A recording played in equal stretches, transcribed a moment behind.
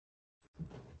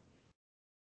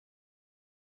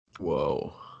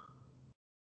Whoa.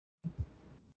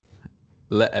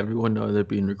 Let everyone know they're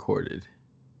being recorded.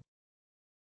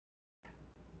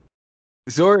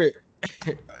 Sorry,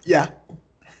 Yeah.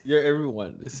 you're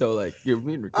everyone. So, like, you're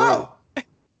being recorded. Oh.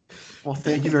 Well,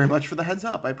 thank you very much for the heads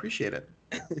up. I appreciate it.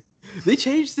 They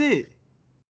changed it.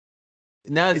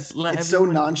 Now it's let It's so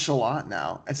everyone. nonchalant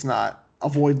now. It's not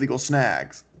avoid legal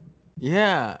snags.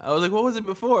 Yeah. I was like, what was it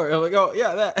before? I'm like, oh,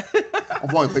 yeah, that.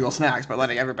 Avoid legal snags by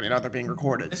letting everybody know they're being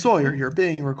recorded. Sawyer, you're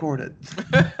being recorded.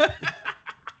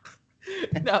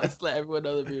 Now it's let everyone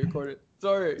know they're being recorded.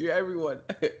 Sorry, you're everyone.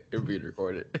 You're being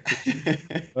recorded.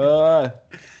 No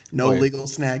Okay. legal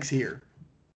snags here.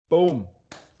 Boom.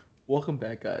 Welcome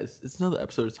back, guys. It's another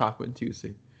episode of Talk About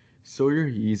Tuesday. Sawyer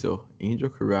Yizo, Angel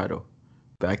Corrado,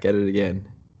 back at it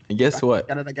again. And guess Back what?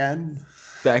 at it again.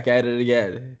 Back at it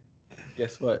again.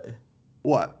 Guess what?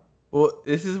 What? Well,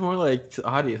 this is more like to the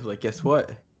audience. Like, guess what?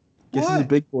 Guess who's a What?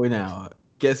 big boy now?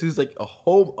 Guess who's like a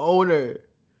homeowner?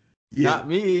 You. Not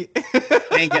me.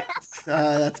 Dang it.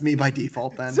 That's me by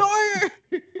default then. Sawyer!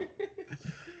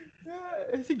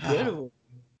 It's incredible.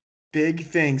 Big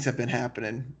things have been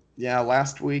happening. Yeah,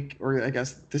 last week, or I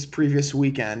guess this previous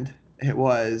weekend, it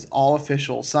was all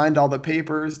official. Signed all the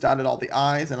papers, dotted all the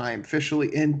I's, and I am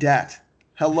officially in debt.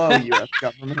 Hello, U.S.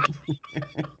 government.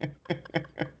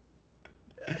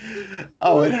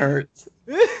 Oh, it hurts.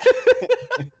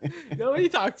 Nobody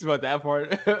talks about that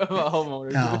part about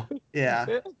homeowners. No, yeah.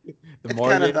 The It's kind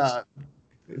mortgage.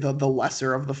 of the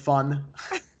lesser of the fun.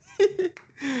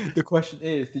 The question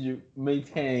is, did you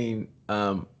maintain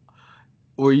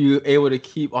were you able to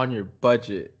keep on your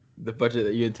budget, the budget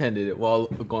that you intended while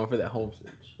going for that home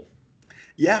search?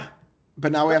 Yeah,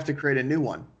 but now we have to create a new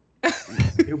one,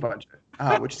 new budget,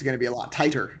 which is going to be a lot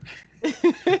tighter.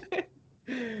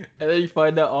 And then you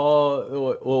find out all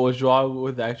what was wrong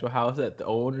with the actual house that the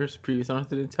owners, previous owners,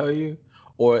 didn't tell you,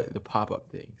 or the pop-up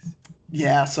things.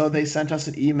 Yeah, so they sent us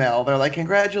an email. They're like,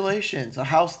 "Congratulations, a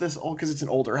house this old," because it's an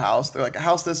older house. They're like, "A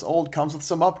house this old comes with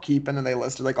some upkeep," and then they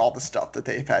listed like all the stuff that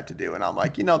they've had to do. And I'm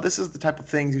like, this is the type of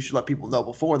things you should let people know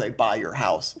before they buy your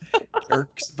house,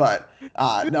 jerks. But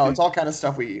no, it's all kind of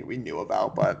stuff we knew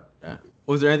about. But Yeah.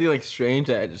 Was there anything like strange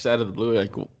that just out of the blue,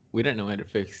 like we didn't know how to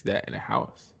fix that in a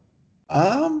house?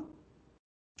 um,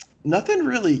 nothing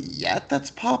really yet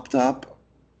that's popped up.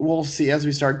 We'll see as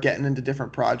we start getting into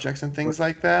different projects and things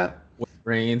like that. What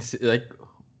rains? Like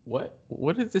what?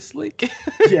 What is this leak?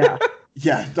 Yeah.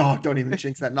 Yeah, don't even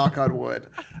jinx that. Knock on wood.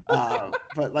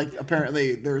 But like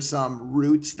apparently there's some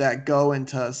roots that go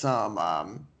into some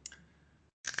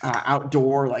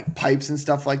outdoor like pipes and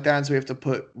stuff like that. And so we have to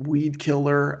put weed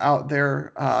killer out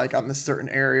there like on this certain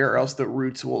area, or else the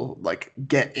roots will like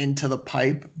get into the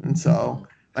pipe. And so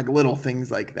like little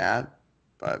things like that.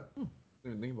 But I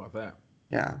didn't think about that.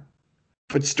 yeah,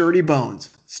 but sturdy bones,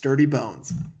 sturdy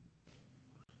bones.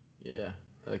 Yeah,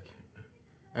 like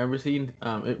I remember seeing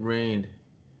it rained.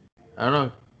 I don't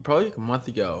know, probably like a month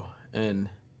ago, and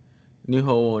new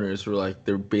homeowners were like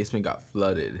their basement got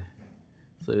flooded,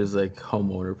 so there's like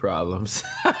homeowner problems.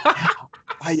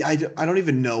 I don't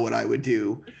even know what I would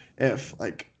do if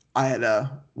like I had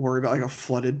to worry about like a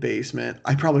flooded basement.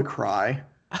 I'd probably cry.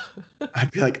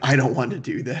 I'd be like, I don't want to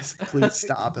do this. Please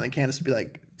stop. And then Candace would be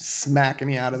like smacking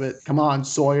me out of it. Come on,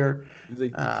 Sawyer. He's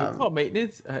like, can we call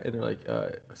maintenance? And they're like, Yeah,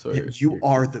 sorry. you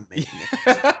are the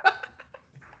maintenance.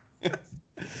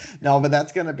 No, but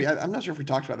that's gonna be. I'm not sure if we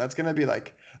talked about that's gonna be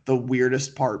like the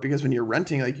weirdest part because when you're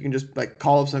renting, like you can just like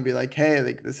call up someone and be like, hey,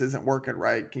 like this isn't working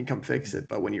right. Can you come fix it?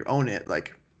 But when you own it,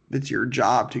 like it's your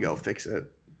job to go fix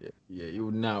it. Yeah, you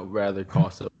would now rather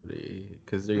call somebody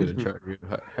because they're gonna charge you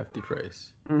a hefty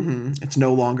price. It's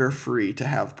no longer free to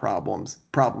have problems.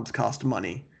 Problems cost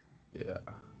money. Yeah.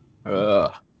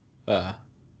 Uh, uh.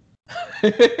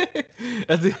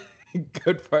 That's a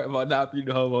good part about not being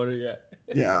a homeowner yet.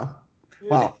 Yeah.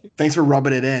 Wow. Thanks for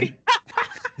rubbing it in.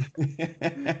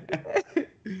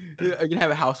 Are you gonna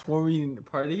have a housewarming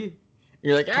party?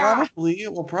 You're like, ah. Probably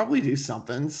we'll probably do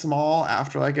something small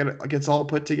after like it gets all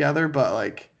put together, but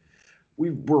like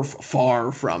we're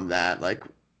far from that. Like,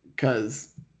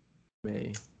 because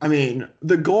May. I mean,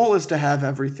 the goal is to have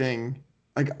everything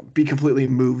like be completely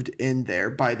moved in there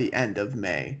by the end of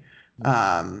May.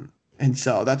 And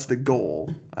so that's the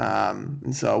goal.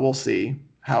 And so we'll see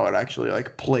how it actually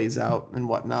like plays out and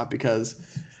whatnot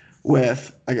because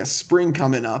with I guess spring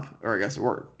coming up, or I guess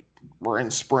we're in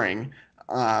spring.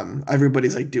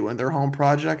 Everybody's like doing their home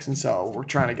projects, and so we're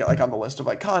trying to get like on the list of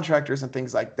like contractors and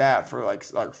things like that for like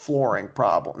our flooring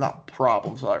problem, not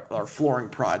problems, our flooring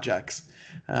projects.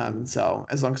 So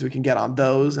as long as we can get on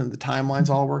those and the timelines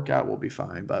all work out, we'll be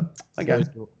fine. But again,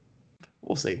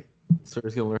 we'll see. So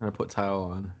he's gonna learn how to put tile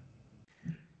on.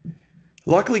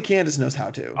 Luckily, Candace knows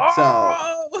how to. So,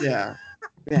 Oh! yeah.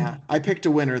 Yeah. I picked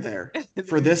a winner there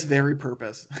for this very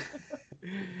purpose.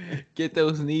 Get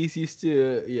those knees used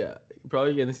to. Yeah,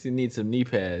 probably gonna need some knee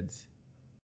pads.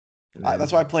 And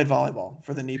That's why I played volleyball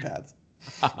for the knee pads.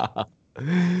 oh,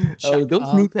 Shut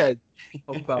those knee up. pads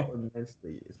help out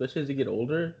immensely, especially as you get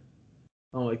older.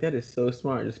 I'm like, that is so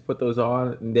smart. Just put those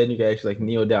on, and then you can actually like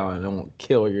kneel down and it won't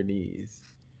kill your knees.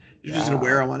 You're just going to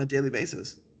wear Yeah. them on a daily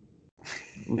basis.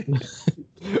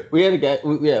 We had a guy.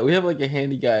 Yeah, we have like a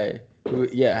handy guy. Who,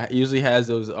 yeah, usually has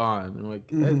those on. I'm like,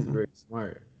 that's Hmm. very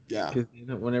smart. Yeah. Because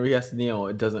whenever he has to kneel,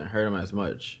 it doesn't hurt him as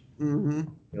much. Hmm.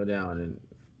 Go down and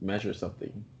measure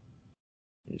something.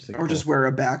 You're just like, Or cool. just wear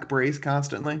a back brace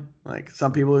constantly. Like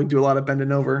some people who do a lot of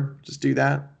bending over, just do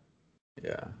that.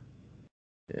 Yeah.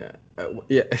 Yeah.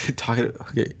 Yeah. Talking.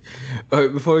 Okay. All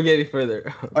right. Before we get any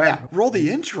further. Oh, yeah. Roll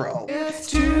the intro. It's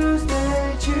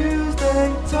Tuesday,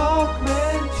 Talk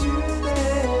Man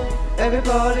Tuesday.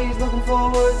 Everybody's looking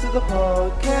forward to the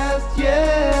podcast,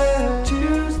 yeah.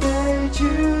 Tuesday,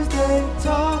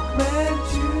 Talk Man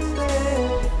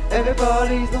Tuesday.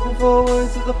 Everybody's looking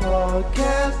forward to the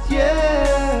podcast,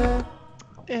 yeah.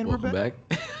 And we're Welcome back.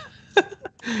 back.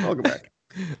 Welcome back.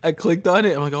 I clicked on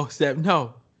it. I'm like, oh, snap.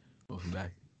 No. Welcome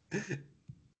back.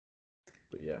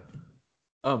 But yeah.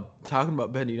 Talking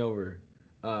about bending over.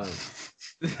 Where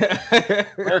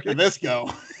can this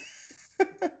go?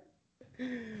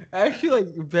 I actually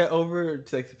like bent over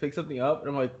to like pick something up, and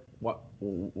I'm like, what?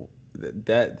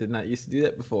 That did not used to do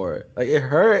that before. Like it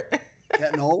hurt.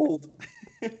 Getting old.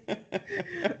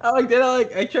 I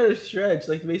try to stretch,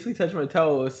 like basically touch my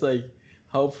toe. It's like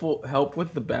help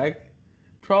with the back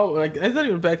problem. Like it's not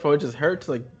even back problem. It just hurts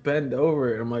to like bend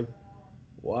over, and I'm like,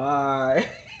 why?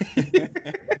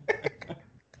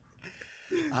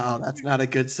 Oh, that's not a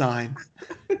good sign.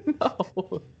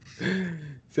 No.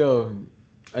 So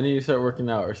I need to start working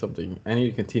out or something. I need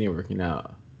to continue working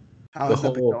out. How The has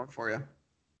that been whole- going for you?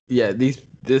 Yeah, this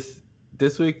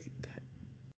week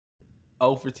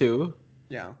 0 for 2.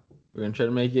 Yeah. We're gonna try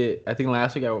to make it. I think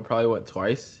last week I probably went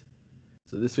twice.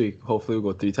 So this week hopefully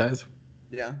we'll go 3 times.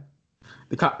 Yeah.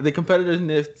 The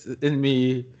competitiveness in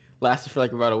me lasted for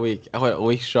like about a week. I went a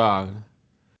week strong,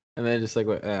 and then just like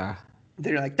went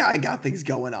They're like, I got things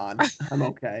going on. I'm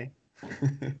okay.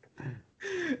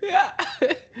 yeah.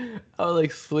 I would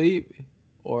like sleep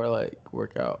or like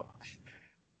work out.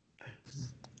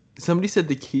 Somebody said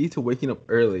the key to waking up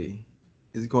early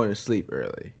is going to sleep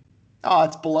early. Oh,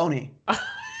 it's baloney.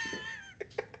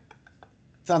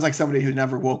 Sounds like somebody who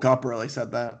never woke up early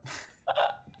said that.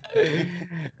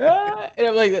 And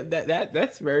I'm like,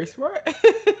 that's very smart.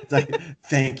 It's like,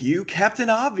 thank you, Captain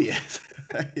Obvious.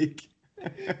 Like,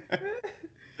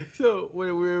 So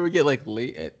when we get like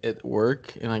late at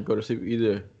work and I go to sleep,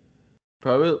 either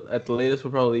probably at the latest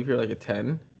we'll probably leave here like at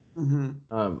 10.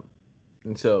 mm-hmm.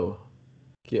 And so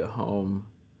get home.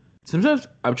 Sometimes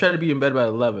I'm trying to be in bed by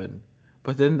 11,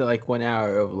 but then the like 1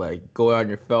 hour of like going on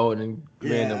your phone and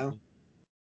random.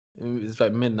 It's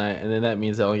like midnight, and then that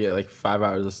means I only get like 5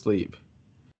 hours of sleep.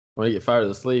 When I get 5 hours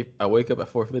of sleep, I wake up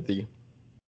at 4:50.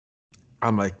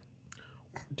 I'm like,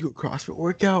 do a CrossFit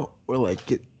workout or like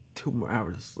get 2 more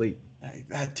hours of sleep. Hey,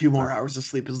 that 2 more hours of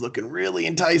sleep is looking really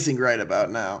enticing right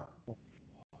about now.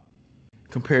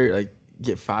 Compare like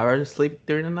get 5 hours of sleep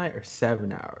during the night or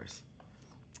 7 hours.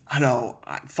 I know.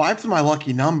 5's my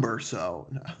lucky number, so.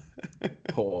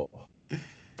 Oh.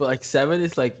 But like 7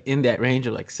 is like in that range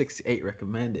of like 6 to 8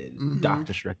 recommended. Mhm.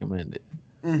 Doctors recommended.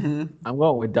 Mm-hmm. I'm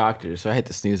going with doctors, so I hit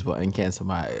the snooze button and cancel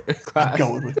my I'm class.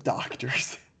 going with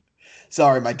doctors.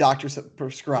 Sorry, my doctors have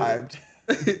prescribed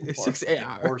 6 to 8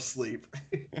 hours. or sleep.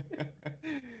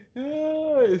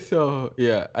 So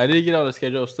yeah, I did get on the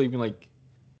schedule of sleeping like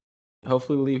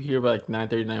hopefully leave here by like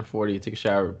 9:30, 9:40, take a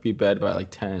shower, be bed by like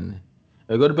 10.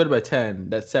 If I go to bed by 10,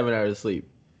 that's 7 hours of sleep.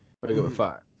 I go at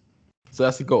 5. So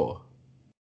that's the goal.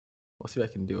 We'll see if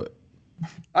I can do it.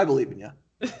 I believe in you.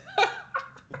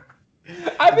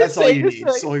 I've been That's all saying you this need. for,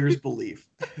 like, Sawyer's belief.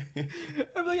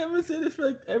 I've been saying this for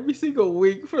like every single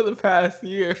week for the past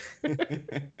year.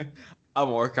 I'm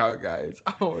a workout, guys.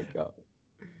 I'm a workout.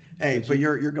 Hey, but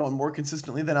you're going more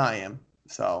consistently than I am,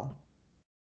 so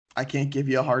I can't give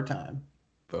you a hard time.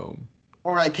 Boom.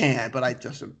 Or I can, but I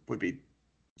just would be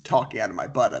talking out of my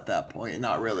butt at that point, and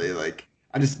not really like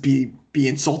I just be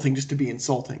insulting just to be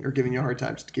insulting, or giving you a hard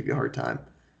time just to give you a hard time.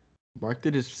 Mark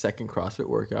did his second CrossFit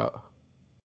workout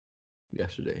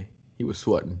yesterday. He was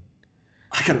sweating.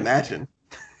 I can imagine.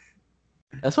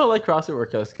 That's why I like CrossFit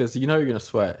workouts, because you know you're gonna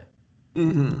sweat.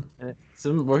 Mm-hmm. And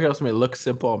some workouts may look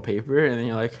simple on paper, and then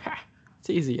you're like, ha, it's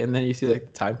easy. And then you see like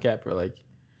the time cap or like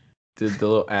the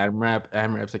little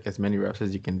AMRAP's like as many reps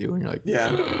as you can do, and you're like,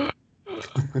 Yeah.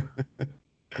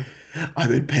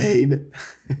 I'm in pain.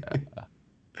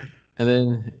 And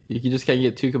then you can just kind of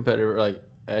get too competitive, like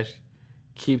actually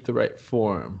keep the right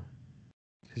form,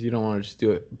 because you don't want to just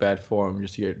do it bad form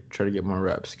just to try to get more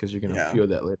reps, because you're gonna feel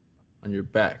that later on your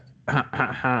back.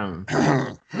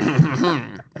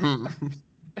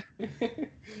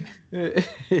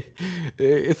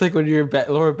 It's like when your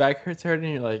lower back hurts hard,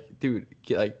 and you're like, dude,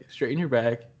 straighten your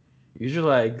back, use your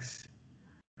legs,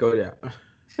 go down.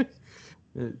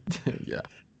 Yeah.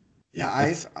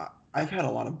 Yeah, I've had a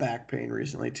lot of back pain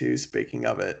recently too, speaking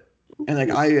of it. And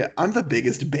like I'm the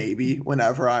biggest baby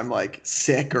whenever I'm like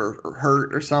sick or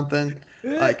hurt or something.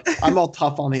 Like I'm all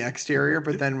tough on the exterior,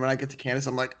 but then when I get to Candace,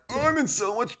 I'm like, oh, I'm in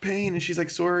so much pain. And she's like,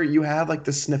 Sawyer, you have like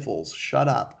the sniffles. Shut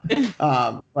up.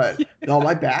 But no,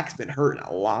 my back's been hurting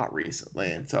a lot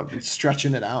recently, and so I've been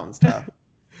stretching it out and stuff.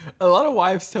 A lot of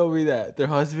wives tell me that their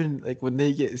husband, like when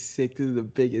they get sick, they're the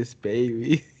biggest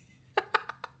baby.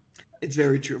 It's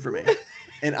very true for me.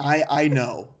 And I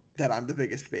know that I'm the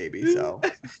biggest baby, so.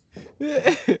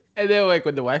 And then like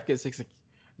when the wife gets sick, it's like,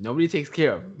 nobody takes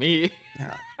care of me.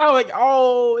 Yeah. I'm like,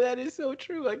 oh, that is so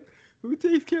true. Like, who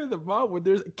takes care of the mom when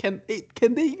there's can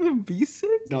they even be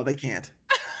sick? No, they can't.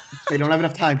 They don't have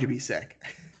enough time to be sick.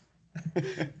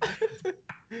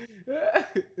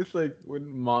 It's like when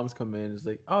moms come in, it's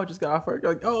like, oh, just got off work.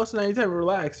 You're like, oh, it's not any time to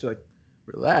relax. You're like,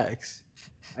 relax.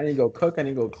 I need to go cook. I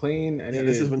need to go clean.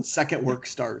 This is when second work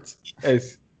starts.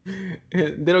 Yes.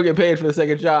 They don't get paid for the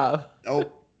second job.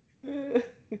 Nope.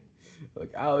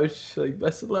 Like, ouch. Like,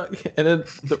 best of luck. And then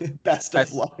best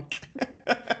of luck.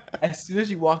 As soon as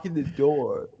you walk in the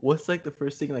door, what's like the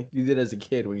first thing like you did as a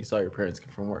kid when you saw your parents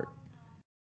come from work?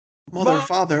 Mother,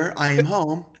 Father, I am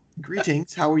home.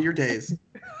 Greetings. How are your days?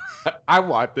 I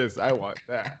want this. I want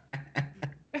that.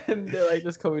 And they're like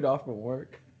just coming off from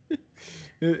work.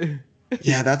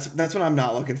 Yeah, that's what I'm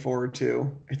not looking forward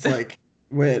to. It's like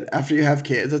when after you have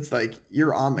kids, it's like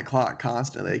you're on the clock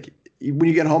constantly. Like, when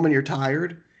you get home and you're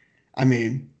tired, I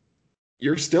mean,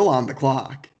 you're still on the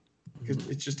clock because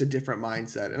it's just a different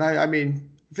mindset. And I mean,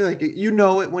 I feel like you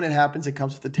know it when it happens. It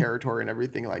comes with the territory and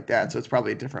everything like that. So it's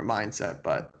probably a different mindset.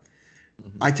 But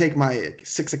I take my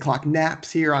 6 o'clock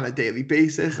naps here on a daily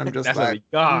basis. I'm just That's like,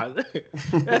 gonna be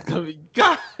God. That's gonna be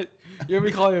God. You're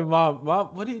gonna be calling your mom. Mom,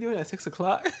 what are you doing at 6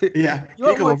 o'clock? Yeah,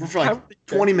 you come over for like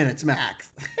 20 minutes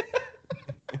max.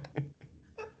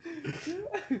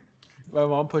 My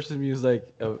mom pushes me, was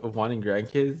like, of wanting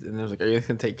grandkids, and I was like, "Are you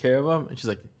gonna take care of them?" And she's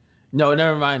like, "No,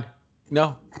 never mind.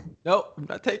 No, I'm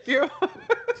not taking care of them."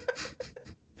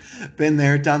 Been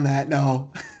there, done that.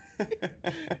 No. She's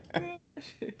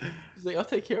like, "I'll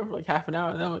take care of them for like half an hour,"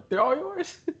 and I'm like, "They're all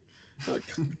yours." Like,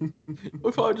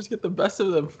 we'll probably just get the best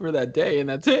of them for that day, and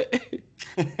that's it.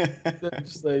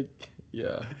 Just like,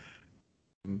 yeah.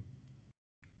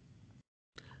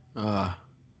 Go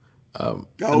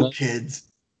kids.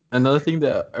 Another thing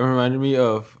that reminded me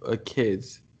of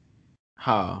kids,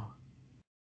 how,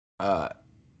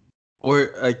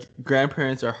 or like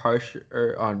grandparents are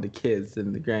harsher on the kids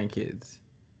than the grandkids.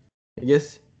 I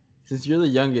guess since you're the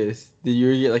youngest, did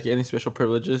you get like any special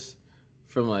privileges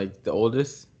from like the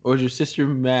oldest, or was your sister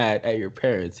mad at your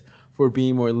parents for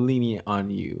being more lenient on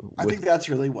you? I think that's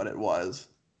really what it was.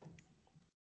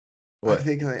 What? I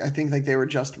think like they were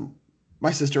just.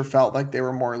 My sister felt like they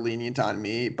were more lenient on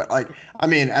me, but like, I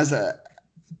mean, I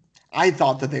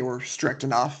thought that they were strict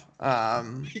enough.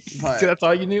 But So that's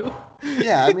all you knew?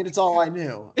 Yeah, I mean, it's all I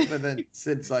knew. But then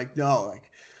Sid's like, no, like,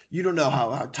 you don't know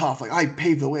how tough. Like, I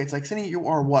paved the way. It's like, Cindy, you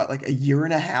are what, like a year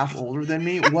and a half older than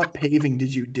me? What paving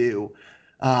did you do?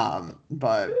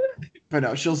 But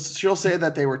no, she'll say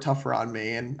that they were tougher on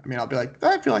me, and I mean, I'll be like,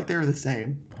 I feel like they were the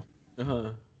same.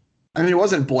 Uh-huh. I mean, it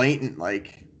wasn't blatant,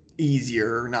 like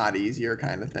easier, not easier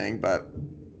kind of thing, but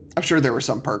I'm sure there were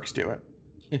some perks to it.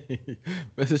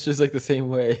 But it's just like the same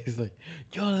way. He's like,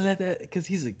 you don't let that because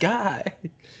he's a guy.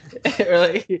 Or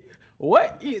like,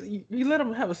 what? You let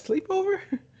him have a sleepover?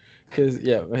 Because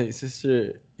yeah, my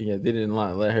sister, they didn't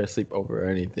let her sleep over or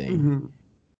anything. Mm-hmm.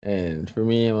 And for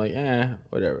me, I'm like,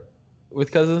 whatever.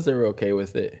 With cousins, they were okay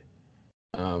with it.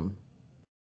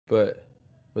 But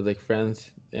with like friends,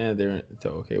 they weren't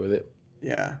so okay with it.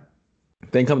 Yeah.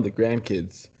 Then come the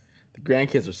grandkids. The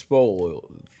grandkids are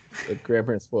spoiled. The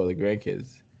grandparents spoil the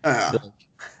grandkids. I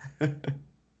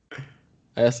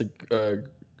asked a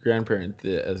grandparent,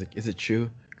 I was like, is it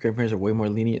true? Grandparents are way more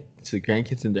lenient to the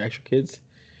grandkids than their actual kids?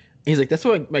 And he's like, that's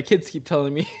what my kids keep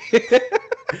telling me.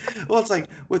 Well, it's like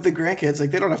with the grandkids,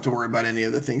 like they don't have to worry about any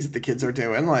of the things that the kids are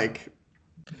doing. Like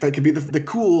They could be the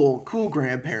cool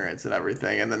grandparents and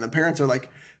everything, and then the parents are like,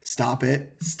 "Stop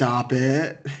it, stop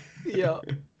it." Yeah.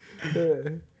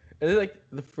 And then like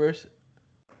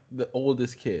the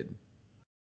oldest kid.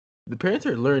 The parents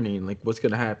are learning like what's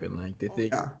gonna happen. Like they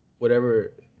think Yeah.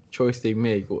 whatever choice they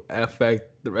make will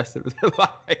affect the rest of their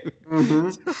life.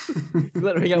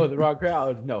 Let them hang out with the wrong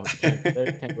crowd. No,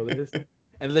 can't go this.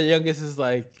 And the youngest is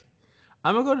like,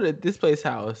 I'm gonna go to this place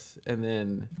house, and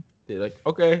then they're like,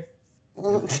 okay. And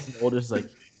the oldest is like,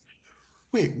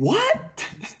 Wait, what?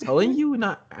 telling you,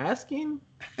 not asking.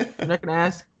 You're not gonna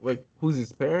ask like who's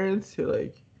his parents, or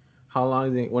like how long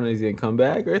is he, when is he gonna come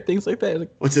back, or things like that.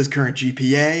 Like, What's his current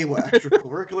GPA? What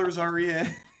extracurriculars are he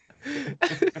in?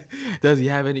 does he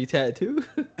have any tattoo?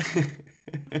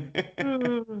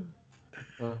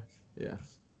 Yeah.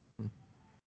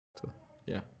 So,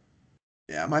 yeah.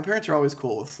 Yeah, my parents are always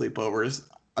cool with sleepovers.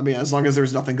 I mean, as long as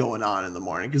there's nothing going on in the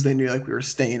morning, because they knew like we were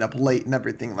staying up late and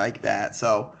everything like that.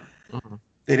 So Uh-huh.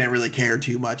 they didn't really care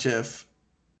too much if,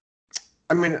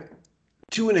 I mean,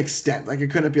 to an extent, like it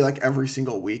couldn't be like every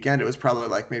single weekend. It was probably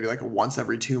like maybe like a once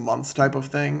every 2 months type of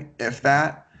thing, if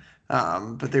that.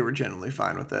 But they were generally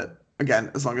fine with it.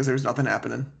 Again, as long as there's nothing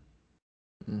happening.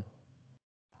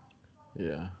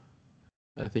 Yeah.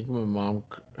 I think my mom,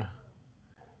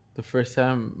 the first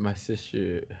time my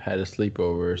sister had a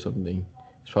sleepover or something,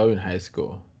 it's probably in high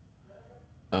school.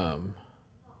 Um,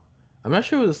 I'm not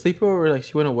sure it was a sleepover. Like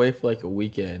she went away for like a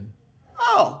weekend.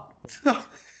 Oh,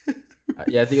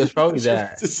 Yeah, I think it was probably just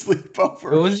that. to sleep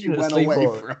over. It wasn't She even a went away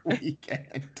sleepover. for a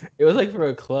weekend. It was like for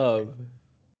a club.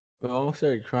 I almost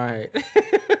started crying.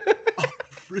 Oh,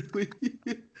 really?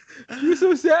 She was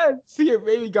so sad. See her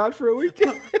baby gone for a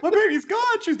weekend. My baby's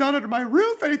gone. She's not under my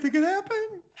roof. Anything can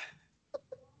happen.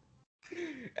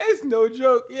 It's no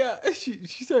joke. Yeah, she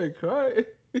started crying.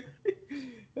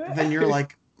 And then you're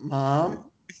like, Mom,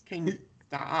 can you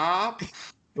stop?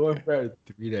 Going for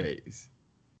 3 days.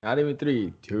 Not even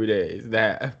 3, 2 days.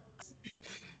 That.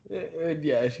 And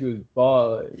yeah, she was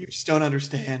bawling. You just don't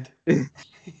understand.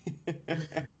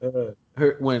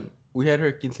 Her when we had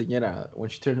her quinceañera, when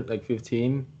she turned like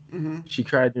 15, Hmm. she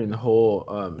cried during the whole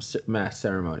mass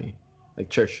ceremony, like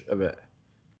church event.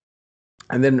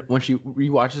 And then when she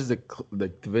rewatches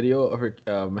the video of her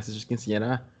my sister's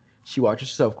quinceañera, she watches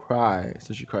herself cry,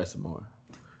 so she cries some more.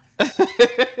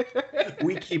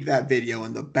 We keep that video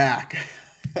in the back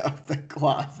of the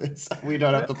closet, so we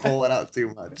don't have to pull it out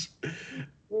too much.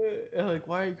 And like,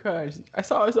 why are you crying? She's, I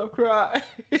saw myself cry.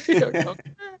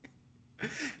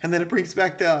 And then it brings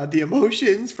back the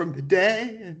emotions from the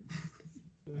day.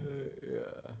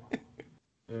 Yeah.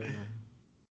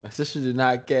 My sister did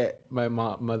not get my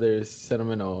mother's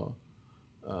sentimental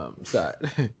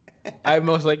side. I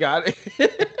mostly got it.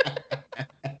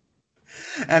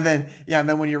 And then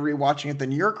when you're rewatching it,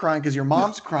 then you're crying because your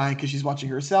mom's crying because she's watching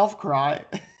herself cry.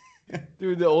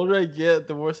 Dude, the older I get,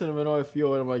 the more sentimental I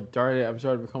feel, and I'm like, darn it, I'm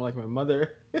starting to become like my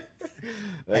mother.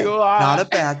 Hey, not a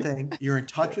bad thing. You're in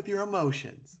touch with your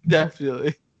emotions.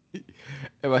 Definitely.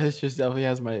 And my sister definitely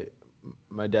has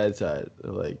my dad's side.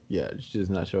 Like, yeah, she does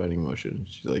not show any emotion.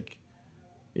 She's like,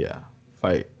 yeah,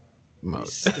 fight mode.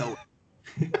 Stoic.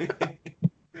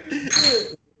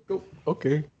 Oh,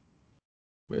 okay.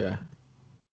 But yeah.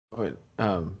 Wait,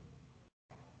 I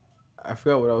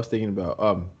forgot what I was thinking about.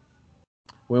 I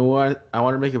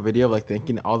want to make a video of like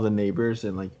thanking all the neighbors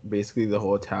and like basically the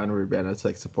whole town of Urbana to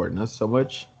like supporting us so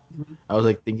much. Mhm. I was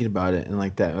like thinking about it and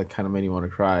like that like kind of made me want to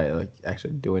cry. Like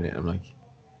actually doing it, I'm like,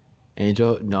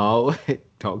 Angel, no,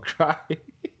 don't cry.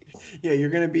 Yeah, you're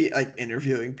gonna be like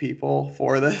interviewing people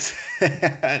for this,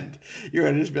 and you're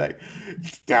gonna just be like,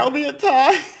 "Tell me a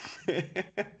time."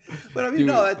 But I mean, Dude.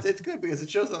 no, it's good because it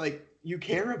shows that like you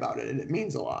care about it and it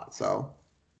means a lot. So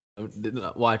Did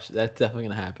not watch. That's definitely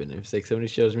gonna happen. If like somebody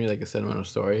shows me like a sentimental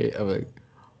story, I'm like,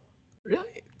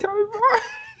 really? Tell me more.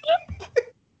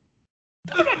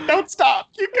 don't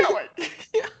stop, keep going.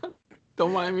 Yeah.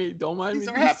 Don't mind me. Don't mind These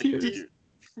me. are happy tears.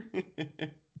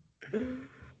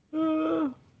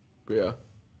 But yeah.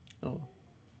 Oh,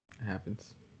 it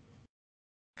happens.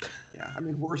 Yeah, I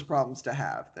mean, worse problems to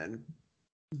have than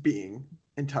being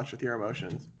in touch with your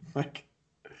emotions. Like,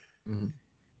 Mhm.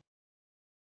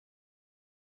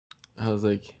 I was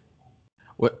like,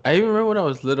 what? I even remember when I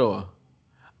was little,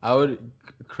 I would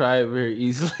cry very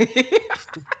easily.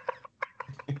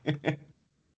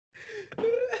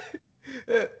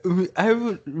 I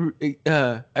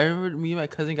remember me and my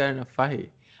cousin got in a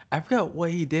fight. I forgot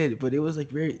what he did, but it was like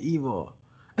very evil.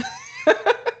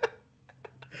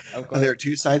 there are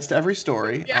two sides to every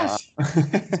story. Yes.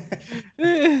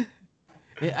 I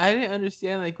didn't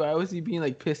understand like why was he being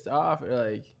like pissed off or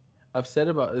like upset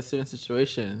about a certain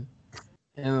situation.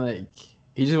 and like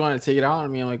he just wanted to take it out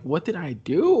on me. I'm like, what did I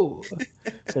do?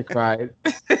 So I cried.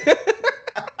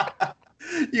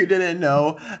 You didn't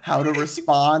know how to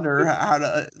respond or how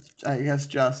to, I guess,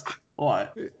 just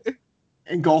what?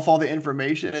 Engulf all the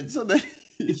information. And so then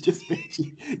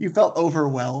you felt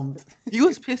overwhelmed. He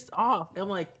was pissed off. I'm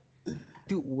like,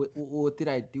 dude, what did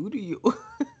I do to you?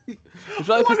 He's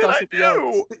probably What pissed did off I something do?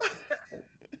 else.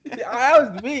 Yeah,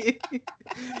 that was me.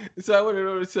 So I went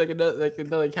over to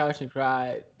another couch and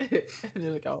cried. And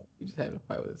they're like, "Oh, you just having a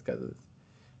fight with his cousins."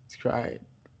 He's crying.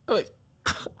 I'm like,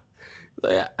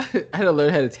 I had to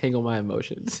learn how to tangle my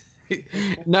emotions,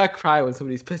 not cry when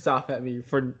somebody's pissed off at me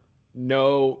for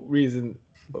no reason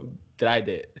that I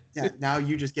did. Yeah, now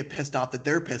you just get pissed off that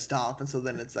they're pissed off, and so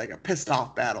then it's like a pissed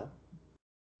off battle.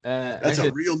 That's how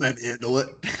real men handle it.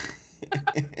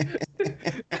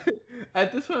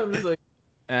 At this point, I'm just like,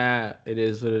 it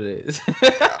is what it is.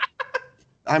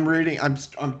 I'm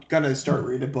gonna start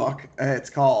reading a book.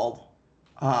 It's called,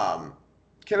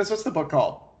 Kiddos, what's the book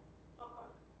called?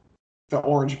 The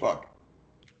Orange Book.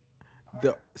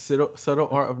 The subtle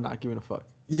art of not giving a fuck.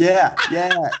 Yeah.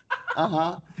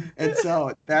 And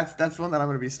so that's one that I'm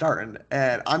gonna be starting,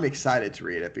 and I'm excited to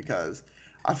read it because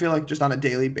I feel like just on a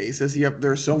daily basis,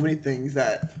 there are so many things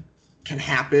that can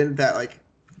happen that like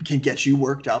can get you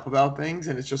worked up about things,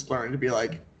 and it's just learning to be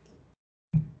like,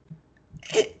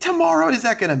 tomorrow, is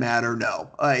that gonna matter?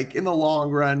 No. Like in the long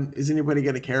run, is anybody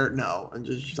gonna care? No. And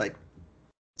just like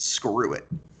screw it.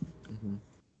 Mm-hmm.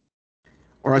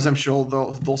 Or as I'm sure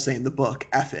they'll say in the book,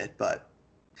 F it, but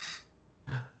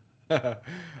I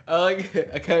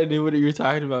kind of knew what you were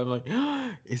talking about. I'm like,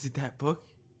 is it that book?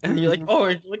 And you're like, oh,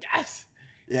 you're like, yes.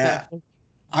 Yeah.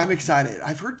 I'm excited.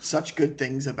 I've heard such good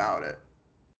things about it.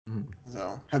 Mm-hmm.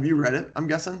 So, have you read it? I'm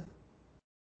guessing.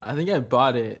 I think I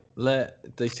bought it.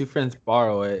 Let the two friends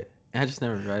borrow it, and I just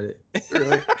never read it.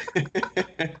 Really?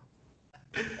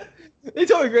 They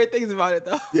told me great things about it,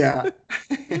 though. Yeah.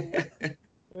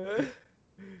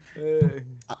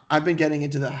 I've been getting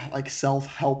into the like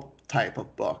self-help type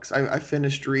of books. I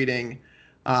finished reading.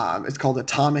 It's called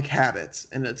Atomic Habits,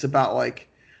 and it's about like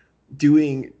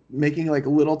making like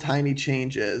little tiny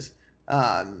changes,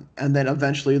 and then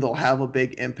eventually they'll have a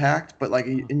big impact. But like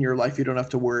in your life, you don't have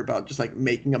to worry about just like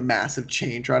making a massive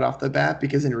change right off the bat,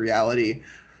 because in reality,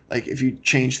 like if you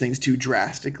change things too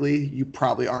drastically, you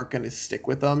probably aren't going to stick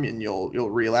with them, and you'll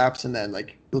relapse, and then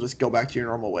like you'll just go back to your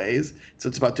normal ways. So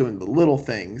it's about doing the little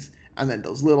things, and then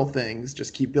those little things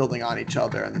just keep building on each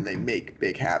other, and then they make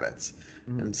big habits.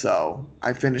 Mm-hmm. And so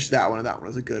I finished that one, and that one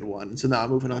was a good one. So now I'm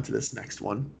moving on to this next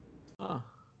one. Oh.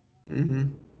 Mm-hmm.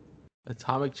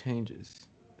 Atomic Habits.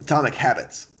 Atomic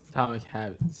Habits.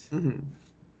 Mm-hmm.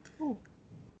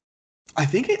 I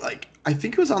think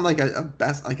it was on like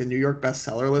a New York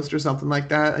bestseller list or something like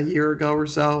that a year ago or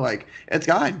so. Like it's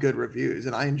got good reviews,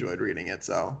 and I enjoyed reading it,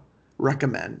 so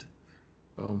recommend.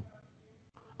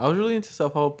 I was really into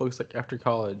self-help books like after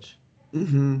college.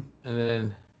 Mm-hmm. And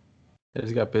then I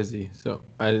just got busy. So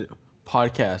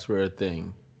podcasts were a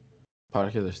thing.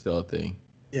 Podcasts are still a thing.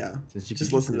 Yeah. Since you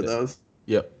just listen to those.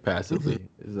 Yep, passively.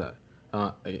 Is that?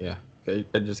 Yeah.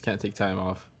 I just can't take time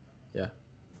off. Yeah.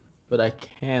 But I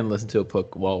can listen to a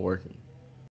book while working.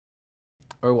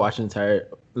 Or listen to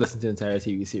an entire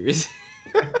TV series.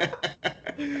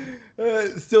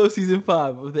 Still season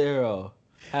 5 of The Arrow.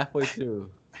 Halfway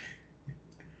through.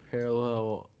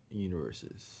 Parallel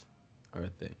universes are a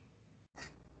thing.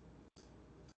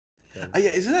 Yeah,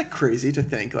 isn't that crazy to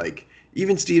think? Like,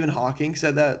 even Stephen Hawking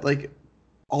said that, like,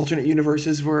 alternate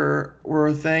universes were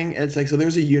a thing. And it's like, so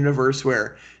there's a universe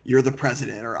where you're the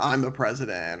president, or I'm the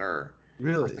president, or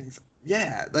really,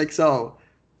 yeah, like, so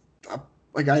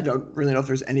like I don't really know if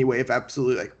there's any way of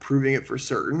absolutely like proving it for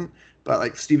certain, but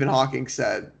like Stephen Hawking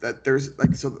said that there's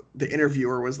like, so the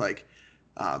interviewer was like,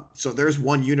 so there's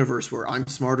one universe where I'm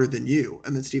smarter than you,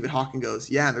 and then Stephen Hawking goes,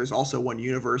 yeah, there's also one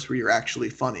universe where you're actually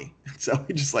funny. So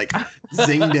he just like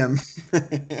zinged him.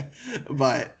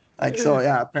 But like, so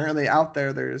yeah, apparently out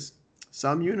there's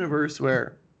some universe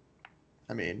where,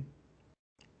 I mean,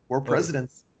 we're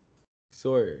presidents.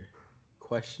 Sawyer,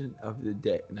 question of the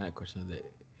day. Not question of the day.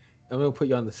 I'm going to put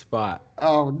you on the spot.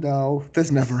 Oh, no.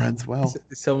 This never ends well.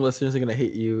 Some listeners are going to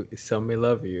hate you. Some may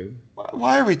love you.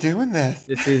 Why are we doing this?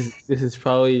 This is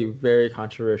probably very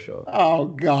controversial. Oh,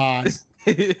 God.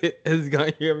 It's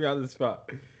going to hear me on the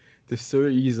spot. Does Sawyer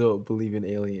Easel believe in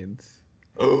aliens?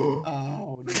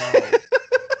 Oh, no.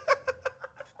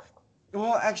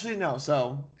 Well, actually, no.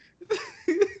 So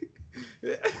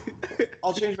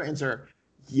I'll change my answer.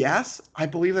 Yes, I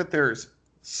believe that there's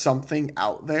something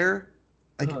out there.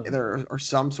 Like there are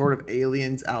some sort of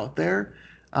aliens out there.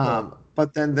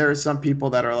 But then there are some people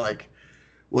that are like,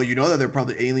 well, you know that there are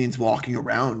probably aliens walking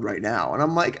around right now. And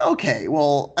I'm like, okay,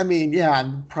 well, I mean, yeah,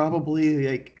 I'm probably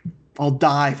like, I'll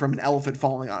die from an elephant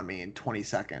falling on me in 20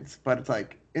 seconds. But it's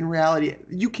like, in reality,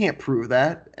 you can't prove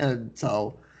that. And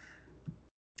so,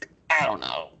 I don't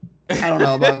know. I don't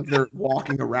know about if they're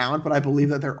walking around, but I believe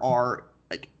that there are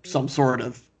like some sort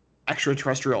of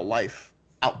extraterrestrial life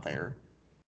out there.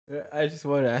 I just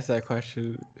wanted to ask that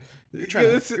question. You're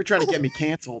trying to get me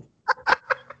canceled.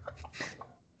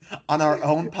 On our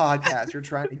own podcast, you're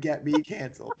trying to get me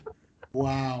canceled.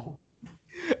 Wow.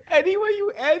 Any way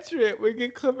you answer it, we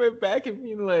can clip it back and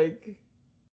be like,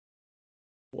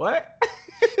 what?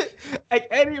 Like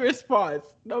any response,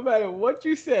 no matter what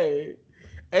you say,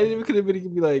 and we could have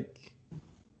been like,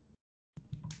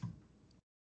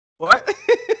 what?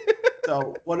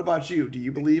 So, what about you? Do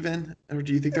you believe in, or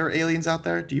do you think there are aliens out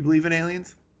there? Do you believe in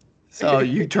aliens? So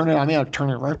you turn it on me, I'll turn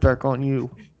it right back on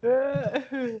you.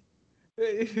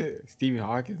 Stephen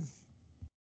Hawking.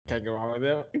 Can't go wrong with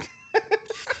that.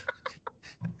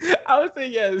 I would say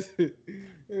yes.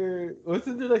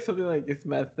 Wasn't there like something like it's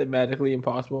mathematically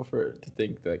impossible to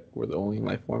think that we're the only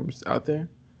life forms out there?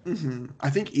 Mm-hmm. I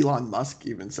think Elon Musk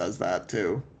even says that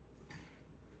too.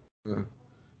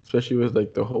 Especially with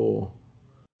like the whole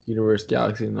universe,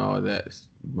 galaxy, and all of that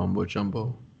mumbo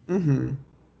jumbo. Mm-hmm.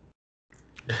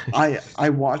 I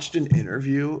watched an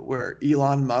interview where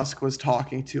Elon Musk was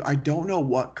talking to, I don't know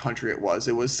what country it was.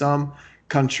 It was some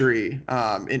country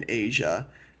in Asia,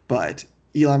 but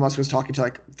Elon Musk was talking to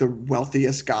like the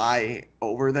wealthiest guy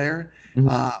over there.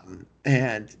 Mm-hmm.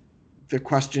 And the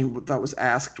question that was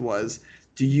asked was,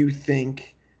 do you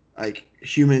think like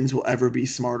humans will ever be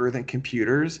smarter than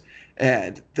computers?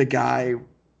 And the guy,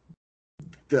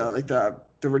 the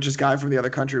richest guy from the other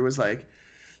country was like,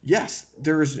 yes,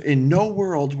 there's in no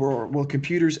world will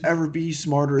computers ever be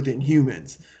smarter than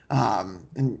humans.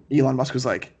 And Elon Musk was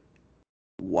like,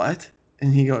 what?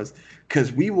 And he goes,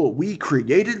 because we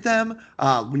created them.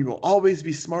 We will always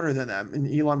be smarter than them.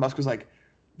 And Elon Musk was like,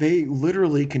 they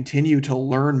literally continue to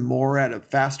learn more at a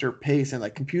faster pace. And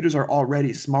like computers are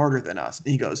already smarter than us. And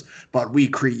he goes, but we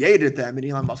created them. And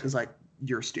Elon Musk was like,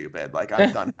 you're stupid. Like,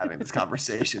 I'm done having this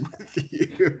conversation with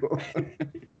you.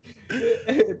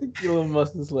 I think Elon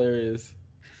Musk is hilarious.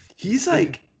 He's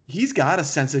got a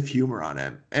sense of humor on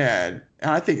him, and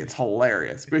I think it's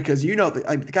hilarious because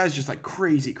the guy's just like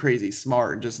crazy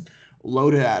smart and just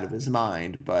loaded out of his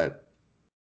mind, but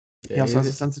he also has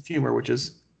a sense of humor, which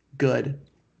is good.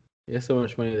 He has so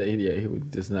much money that he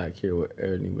does not care what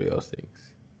anybody else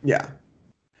thinks. Yeah.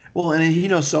 Well, and he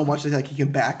knows so much that like he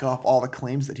can back up all the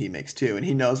claims that he makes too, and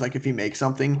he knows like if he makes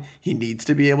something, he needs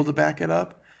to be able to back it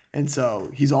up, and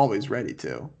so he's always ready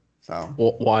to. So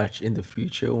watch in the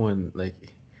future when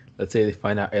like, let's say they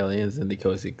find out aliens and they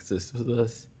coexist with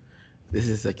us. This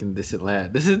is like in distant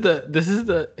land. This is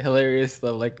the hilarious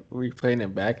stuff. Like replaying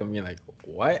it back and being like,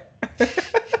 what?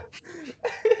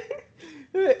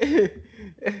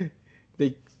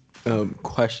 They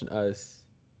question us.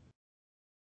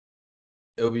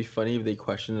 It would be funny if they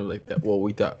questioned like that. Well,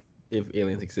 we thought if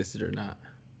aliens existed or not.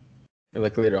 And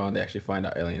like later on, they actually find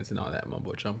out aliens and all that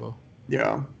mumbo jumbo.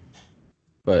 Yeah.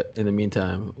 But in the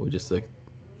meantime, we just look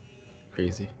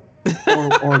crazy.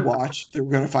 or watch. They're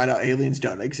going to find out aliens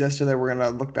don't exist, and then we're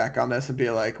going to look back on this and be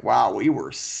like, wow, we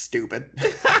were stupid.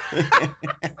 We're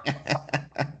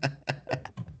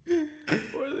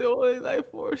the only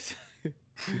life force.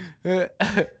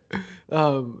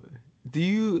 Do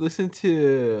you listen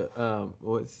to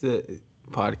what's the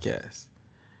podcast?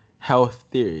 Health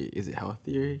Theory. Is it Health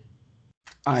Theory?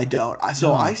 I don't.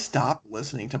 I stopped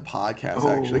listening to podcasts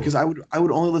actually because I would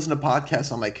only listen to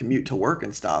podcasts on my commute to work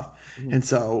and stuff. Mm-hmm. And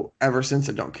so ever since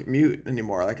I don't commute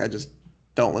anymore, like I just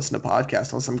don't listen to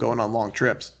podcasts unless I'm going on long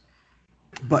trips.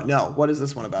 But no, what is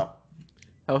this one about?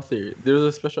 Health Theory. There's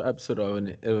a special episode of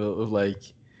it. It was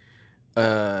like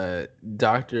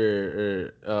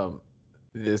doctor or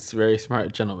this very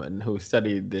smart gentleman who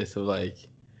studied this of like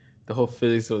the whole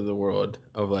physics of the world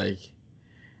of like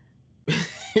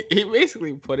he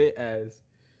basically put it as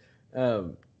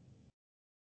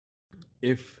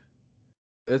if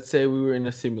let's say we were in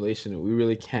a simulation, we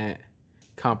really can't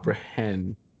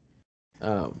comprehend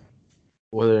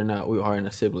whether or not we are in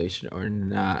a simulation or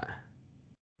not.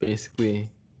 Basically,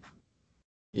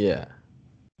 yeah.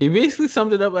 He basically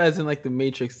summed it up as in like the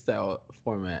Matrix style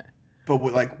format. But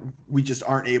we just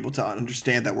aren't able to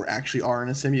understand that we actually are in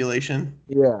a simulation.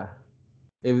 Yeah.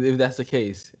 If that's the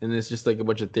case, and it's just like a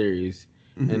bunch of theories.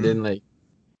 Mm-hmm. And then like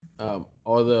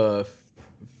all the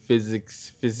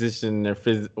physician or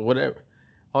whatever,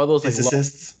 all those like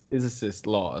physicist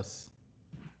laws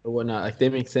or whatnot, like they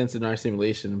make sense in our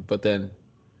simulation, but then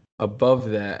above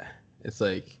that It's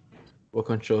like, what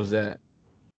controls that?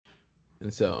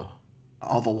 And so,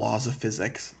 All the laws of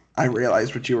physics. I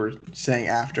realized what you were saying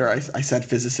after I said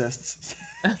physicists.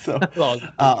 So,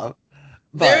 uh,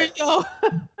 there you but go.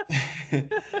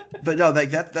 but no,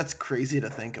 like that's crazy to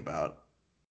think about.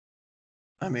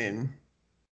 I mean,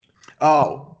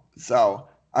 oh, so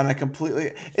on a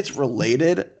completely, it's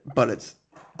related, but it's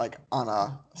like on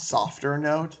a softer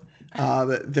note.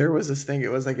 There was this thing.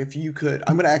 It was like if you could,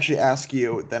 I'm gonna actually ask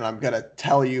you, then I'm gonna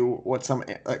tell you what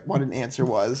an answer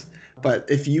was.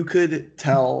 But if you could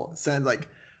send like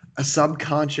a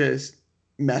subconscious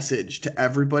message to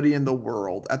everybody in the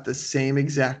world at the same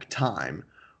exact time,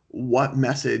 what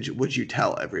message would you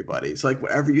tell everybody? So like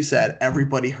whatever you said,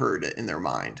 everybody heard it in their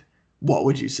mind. What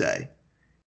would you say?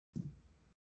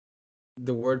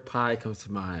 The word pie comes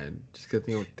to mind just because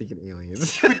I'm thinking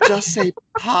aliens. You would just say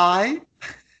pie?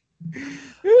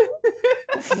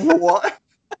 What?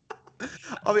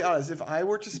 I'll be honest, if I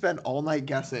were to spend all night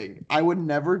guessing, I would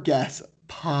never guess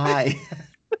pie.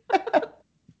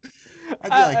 I'd be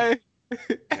like,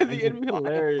 I think it'd be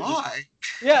hilarious. pie?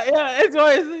 Yeah, that's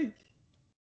why I was like,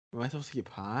 am I supposed to get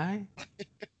pie?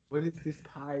 What does this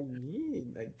pie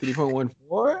mean? Like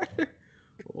 3.14?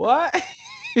 What?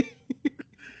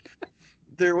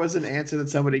 There was an answer that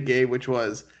somebody gave, which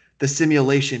was, the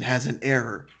simulation has an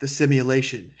error. The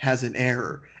simulation has an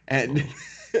error. And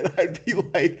I'd be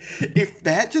like, if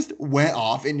that just went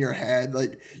off in your head,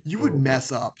 like you would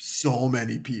mess up so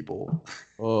many people.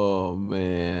 Oh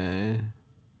man.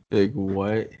 Like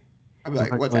what? I'd be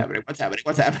like, what's happening? What's happening?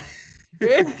 What's happening?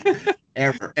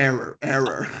 Error.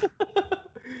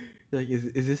 Like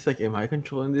is this like, am I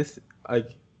controlling this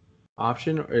like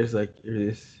option, or is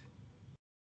this,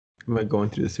 am I going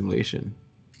through the simulation?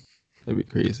 That'd be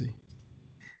crazy.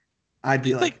 I'd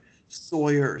be like,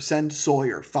 Sawyer, send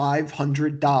Sawyer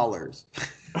 $500.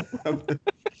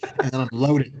 And I'm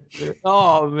loaded.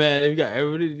 Oh man, if you got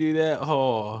everybody to do that,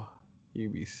 oh,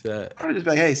 you'd be set. I would just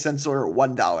be like, hey, send Sawyer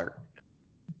 $1.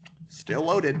 Still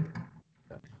loaded.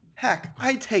 Heck,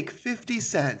 I take 50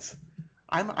 cents.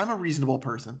 I'm a reasonable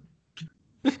person.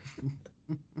 The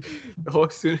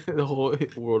whole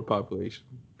world population.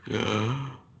 It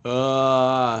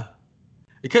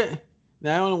could.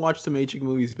 Now I want to watch the Matrix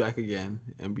movies back again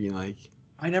and being like,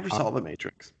 I never saw The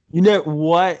Matrix. you know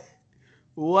what?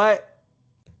 You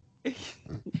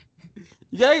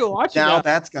gotta go watch it Now now.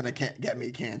 that's gonna get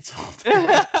me canceled.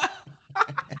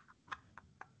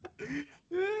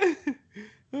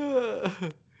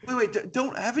 Wait,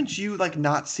 haven't you like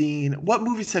not seen, what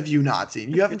movies have you not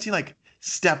seen? You haven't seen like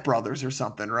Step Brothers or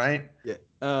something, right? Yeah.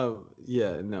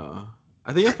 Yeah. No.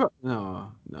 I think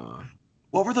no.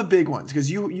 What were the big ones? Because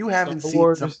you haven't seen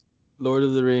Lord, some. Lord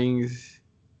of the Rings.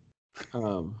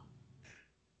 I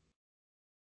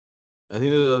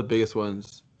think those are the biggest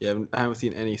ones. Yeah, I haven't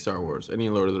seen any Star Wars, any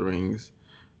Lord of the Rings.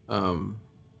 What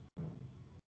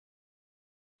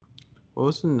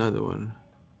was another one?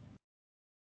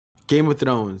 Game of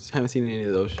Thrones. Haven't seen any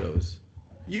of those shows.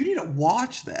 You need to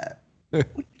watch that. What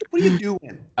are you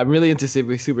doing? I'm really into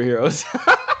superheroes.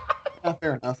 Oh,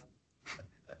 fair enough.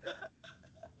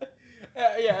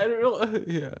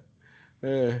 Yeah.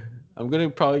 I'm gonna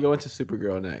probably go into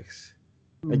Supergirl next.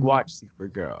 Like watch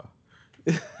Supergirl.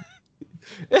 Hey,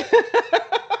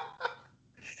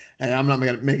 I'm not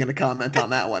making a comment on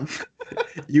that one.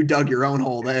 You dug your own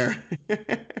hole there.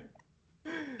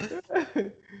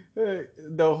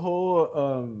 The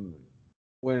whole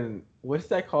what's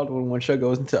that called when one show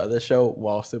goes into other show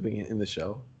while still being in the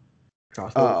show?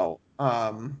 Crossover.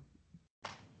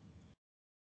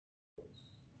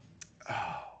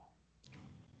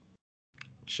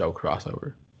 Show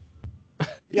crossover.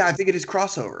 Yeah, I think it is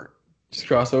crossover. Just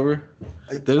crossover.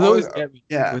 Like, There's always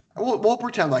yeah. We'll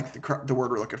pretend like the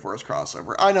word we're looking for is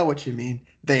crossover. I know what you mean.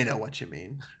 They know what you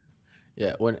mean.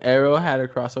 Yeah, when Arrow had a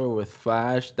crossover with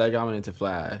Flash, that got me into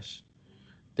Flash.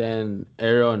 Then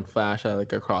Arrow and Flash had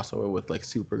like a crossover with like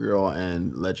Supergirl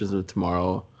and Legends of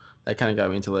Tomorrow. That kind of got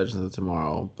me into Legends of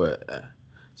Tomorrow. But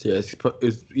so yeah,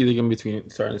 it's either gonna be between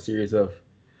starting a series of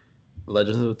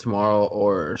Legends of Tomorrow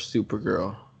or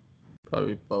Supergirl.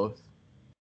 Probably both.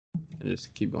 And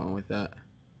just keep going with that.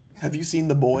 Have you seen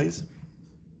The Boys?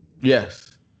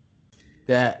 Yes.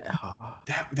 That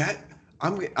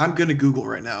I'm gonna Google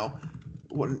right now.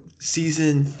 What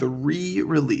season 3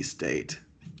 release date?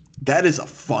 That is a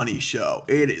funny show.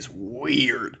 It is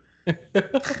weird.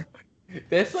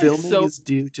 That's like Filming is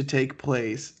due to take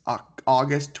place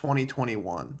August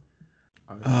 2021.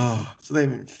 Oh, so they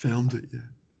haven't filmed it yet.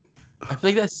 I feel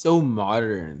like that's so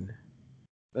modern.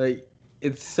 Like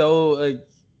it's so like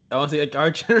I want to say like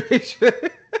our generation.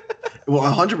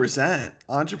 Well, 100%.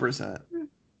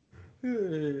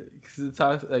 Because it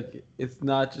talks like it's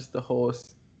not just the whole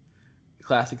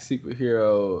classic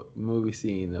superhero movie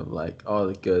scene of like all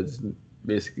the goods,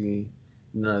 basically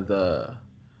none of the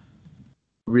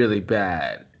really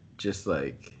bad, just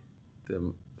like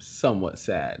the somewhat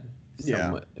sad, Yeah.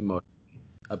 somewhat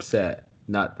upset,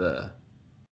 not the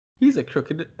he's a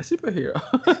crooked superhero.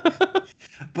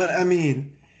 But I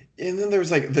mean, and then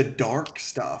there's like the dark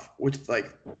stuff, which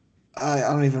like I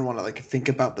don't even want to like think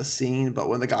about the scene, but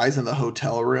when the guy's in the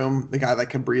hotel room, the guy that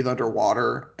can breathe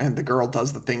underwater, and the girl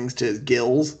does the things to his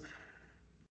gills.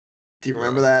 Do you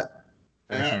remember that?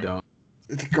 I actually don't.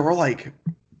 The girl like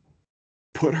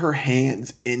put her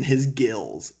hands in his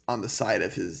gills on the side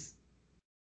of his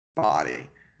body.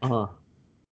 Uh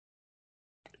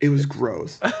It was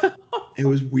gross. huh. It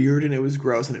was weird and it was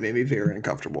gross and it made me very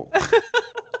uncomfortable.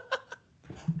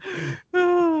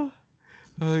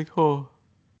 Like, oh,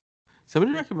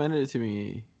 somebody recommended it to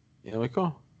me. You know, like,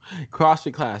 oh,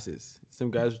 CrossFit classes.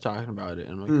 Some guys were talking about it,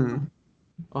 and I'm like, Hmm.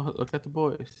 oh, look at the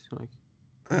boys. I'm like,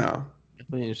 Yeah.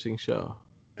 definitely an interesting show.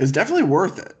 It's definitely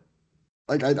worth it.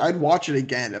 Like I'd watch it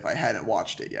again if I hadn't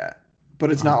watched it yet.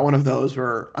 But it's Uh-huh. not one of those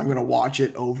where I'm gonna watch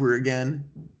it over again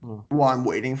Oh. while I'm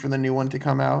waiting for the new one to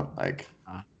come out. Like,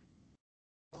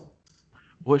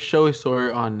 What show is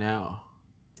Sawyer on now?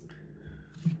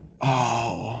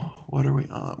 oh, what are we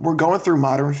on? We're going through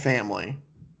Modern Family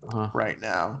Uh-huh. right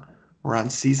now. We're on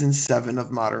season 7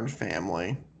 of Modern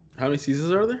Family. How many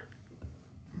seasons are there?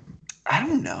 I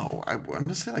don't know. I want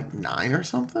to say like 9 or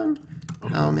something.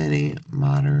 How many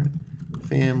Modern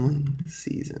Family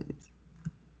seasons?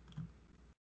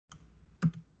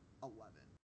 11.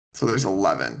 So there's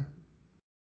 11.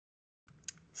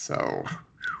 So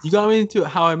You got me into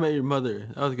How I Met Your Mother.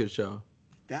 That was a good show.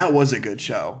 that was a good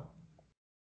show.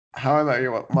 How I Met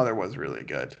Your Mother was really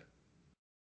good.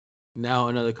 Now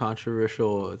another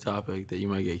controversial topic that you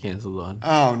might get canceled on.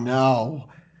 Oh no.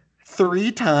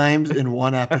 3 times in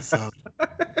one episode.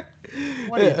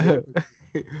 What are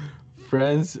you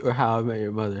Friends or How I Met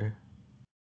Your Mother?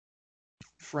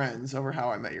 Friends over How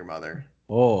I Met Your Mother.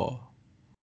 Oh.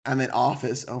 And then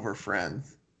Office over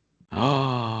Friends.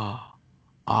 Oh.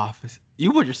 Office.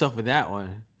 You put yourself in that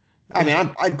one. I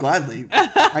mean, I'd gladly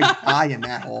I'd die in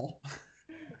that hole.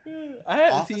 I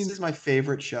haven't Office seen. is my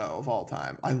favorite show of all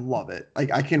time. I love it.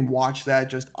 Like I can watch that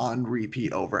just on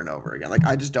repeat over and over again. Like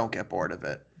I just don't get bored of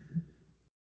it.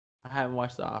 I haven't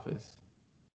watched The Office,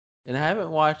 and I haven't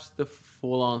watched the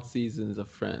full-on seasons of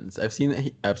Friends. I've seen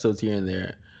the episodes here and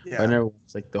there, but I Yeah. never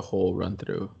watched like the whole run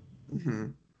through. Hmm.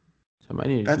 So I might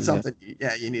need to That's do that. something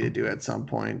yeah, you need to do at some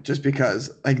point just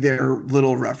because like there are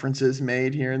little references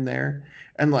made here and there.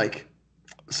 And like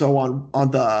so on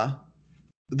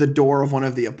the door of one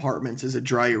of the apartments is a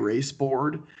dry erase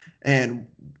board and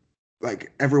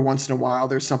like every once in a while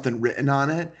there's something written on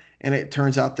it and it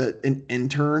turns out that an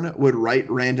intern would write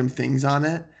random things on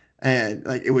it and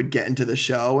like it would get into the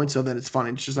show and so then it's fun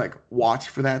and just like watch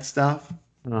for that stuff.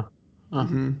 Huh. Huh.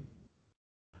 Hmm.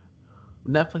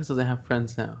 Netflix doesn't have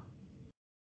Friends now.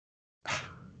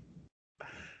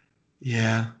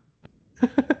 Yeah. And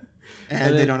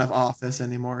And they then- don't have Office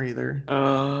anymore either.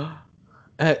 I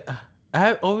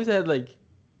have always had like.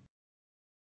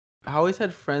 I always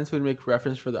had friends who would make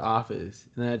reference for The Office,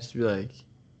 and then I'd just be like,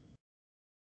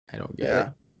 I don't get Yeah.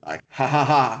 Like ha ha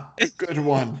ha. Good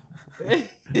one.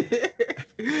 it.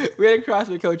 We had a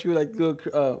CrossFit coach who would like do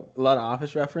a lot of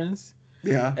Office reference,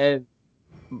 Yeah. and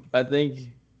I think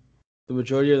the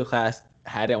majority of the class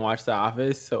hadn't watched The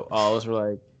Office, so all of us were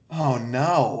like, Oh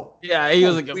no. "Yeah." He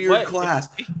was like, Weird "What?" class.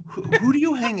 Who do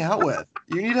you hang out with?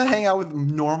 You need to hang out with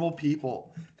normal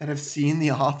people that have seen The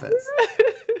Office.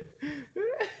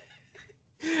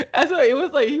 That's why it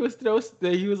was like he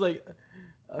was like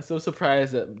so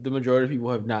surprised that the majority of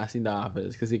people have not seen The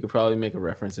Office because he could probably make a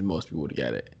reference and most people would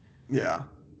get it. Yeah.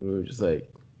 We were just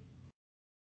like,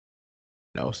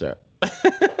 no, sir.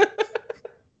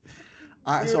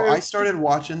 So I started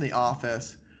watching The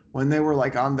Office when they were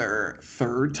like on their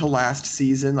 3rd to last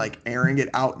season, like airing it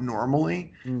out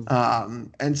normally.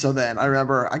 And so then I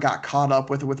remember I got caught up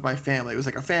with it with my family. It was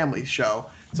like a family show.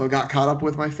 So I got caught up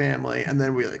with my family and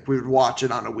then we would watch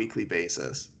it on a weekly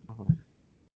basis.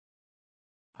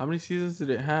 How many seasons did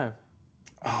it have?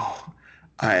 Oh,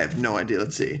 I have no idea.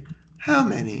 Let's see. How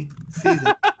many seasons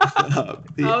of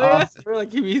The Oh, yeah. Office? We're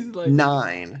like, he's like,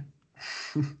 9.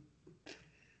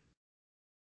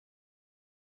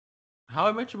 How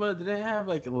I Met Your Mother, did it have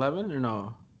like 11 or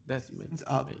no? That's Seasons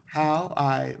of How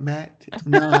I Met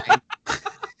 9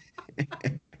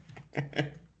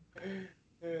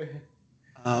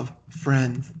 of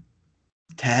Friends.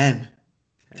 10.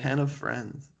 10 of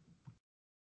Friends.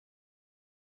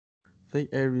 think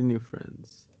every new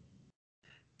friends.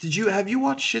 Have you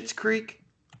watched Schitt's Creek?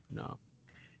 No.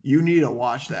 You need to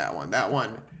watch that one. That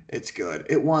one, it's good.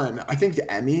 It won. I think the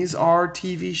Emmys are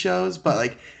TV shows, but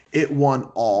like it won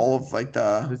all of like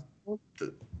the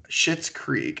Schitt's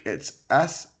Creek. It's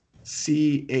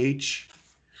SCH.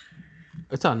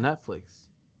 It's on Netflix.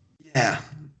 Yeah.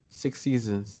 6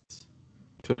 seasons.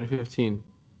 2015.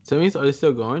 So that means are they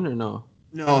still going or no?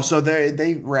 No, so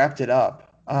they wrapped it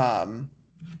up. And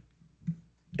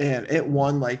it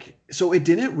won like so it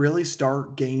didn't really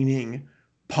start gaining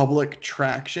public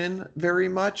traction very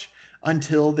much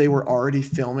until they were already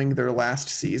filming their last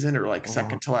season or like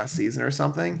second to last season or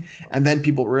something. And then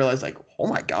people realized like, oh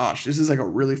my gosh, this is like a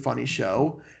really funny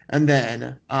show. And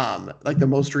then like the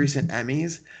most recent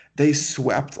Emmys, they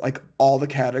swept like all the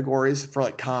categories for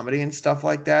like comedy and stuff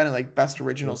like that and like best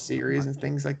original series and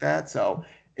things like that. So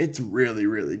it's really,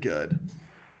 really good.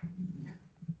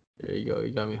 There you go.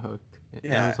 You got me hooked.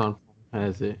 Yeah. Amazon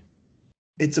has it.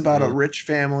 It's about a rich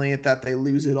family that they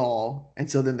lose it all, and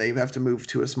so then they have to move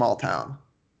to a small town.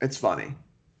 It's funny.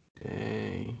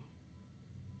 Dang.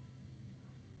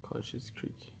 Schitt's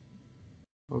Creek.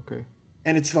 Okay.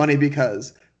 And it's funny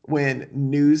because when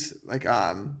news like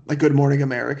Good Morning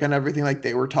America and everything, like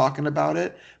they were talking about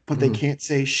it, but they can't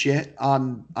say shit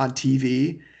on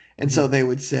TV. And so they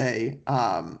would say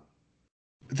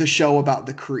the show about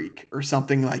the creek or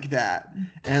something like that.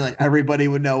 And like everybody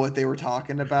would know what they were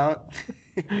talking about.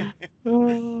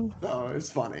 So it's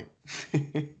funny.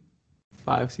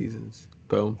 5 seasons.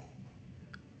 Boom.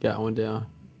 Got one down.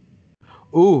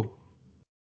 Ooh.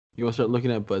 You want to start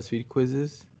looking at BuzzFeed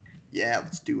quizzes? Yeah,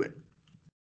 let's do it.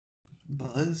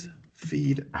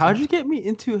 BuzzFeed. How'd you get me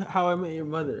into How I Met Your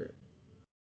Mother?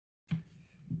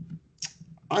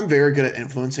 I'm very good at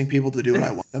influencing people to do what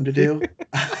I want them to do.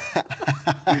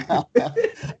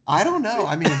 I don't know.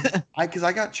 I mean, because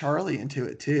I got Charlie into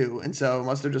it too, and so it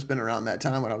must have just been around that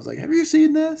time when I was like, "Have you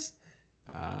seen this?"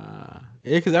 Yeah,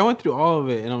 because I went through all of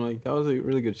it, and I'm like, that was a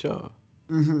really good show.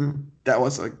 Mm-hmm. That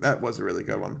was a really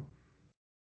good one.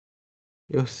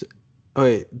 Oh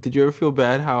wait, did you ever feel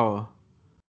bad how,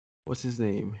 what's his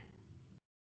name?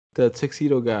 The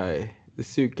tuxedo guy, the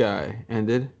suit guy,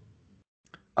 ended?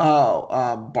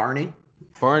 Oh, Barney.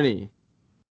 Barney.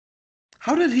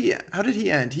 How did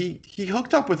he end? He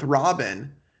hooked up with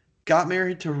Robin, got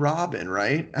married to Robin,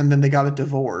 right? And then they got a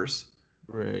divorce.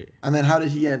 Right. And then how did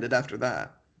he end it after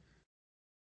that?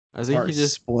 I think he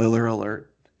just spoiler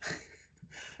alert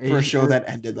for a show that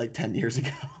ended like 10 years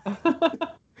ago.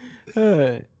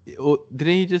 Didn't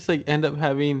he just like end up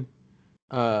having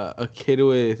a kid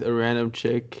with a random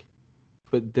chick,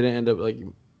 but didn't end up like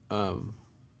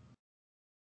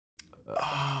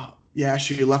yeah,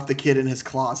 she left the kid in his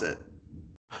closet.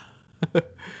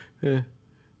 Yeah.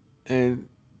 And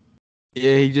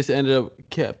yeah, he just ended up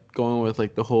kept going with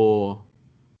like the whole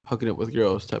hooking up with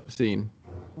girls type of scene.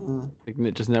 Like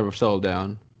it just never settled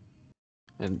down.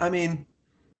 And I mean,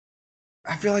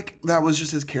 I feel like that was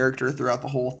just his character throughout the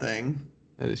whole thing.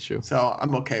 That is true. So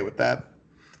I'm okay with that.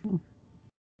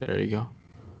 There you go.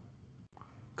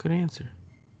 Good answer.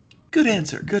 Good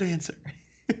answer. Good answer.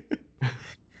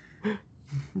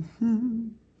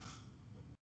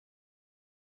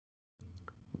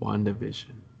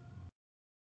 WandaVision.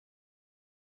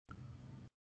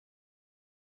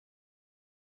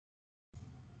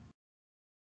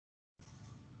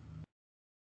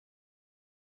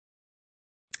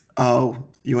 Oh,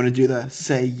 you want to do the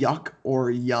say yuck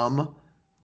or yum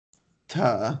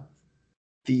to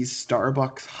these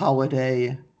Starbucks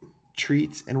holiday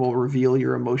treats and will reveal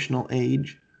your emotional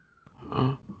age?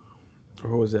 What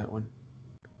was that one?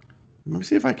 Let me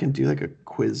see if I can do like a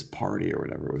quiz party or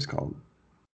whatever it was called.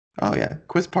 Oh yeah,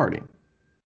 quiz party.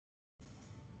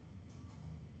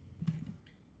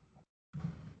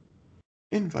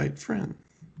 Invite friend.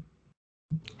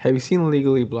 Have you seen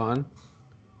Legally Blonde?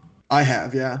 I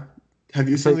have, yeah. Have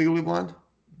you seen Legally Blonde?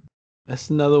 That's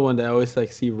another one that I always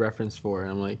like see reference for,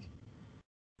 and I'm like,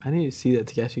 I need to see that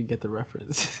to actually get the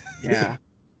reference. Yeah.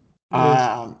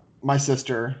 My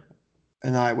sister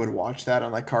and I would watch that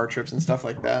on like car trips and stuff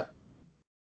like that.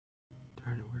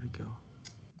 Darn it, where'd it go?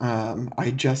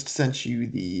 I just sent you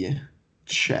the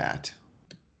chat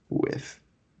with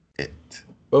it.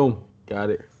 Boom, got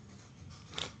it.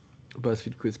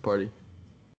 BuzzFeed quiz party.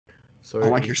 Sorry. I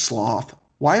like your sloth.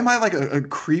 Why am I like a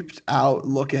creeped out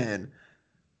looking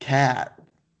cat?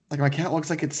 Like my cat looks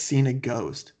like it's seen a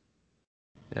ghost.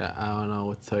 Yeah, I don't know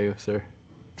what to tell you, sir.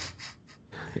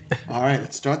 All right,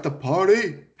 let's start the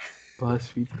party.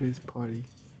 BuzzFeed quiz party.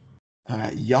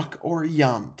 Yuck or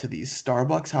yum to these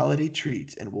Starbucks holiday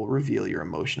treats and will reveal your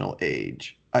emotional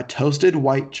age. A toasted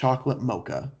white chocolate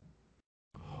mocha.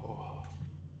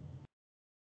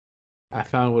 I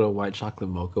found what a white chocolate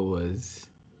mocha was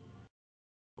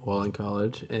while in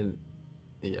college, and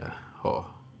yeah,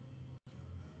 oh,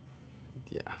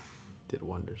 yeah, did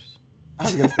wonders. I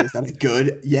was gonna say, is that a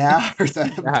good yeah or is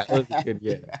that a Yeah, it was bad? good.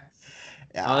 Yeah,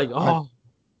 Yeah. I like. Oh,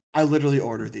 I literally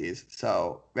order these,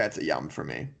 so that's a yum for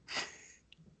me.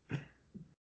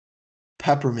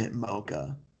 Peppermint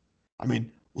mocha. I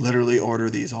mean, literally order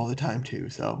these all the time too,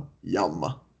 so yum.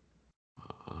 uh,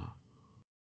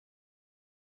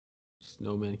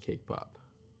 snowman cake pop.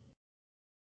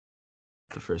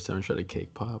 The first time I tried a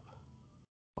cake pop.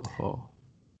 Oh,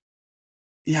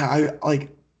 Yeah,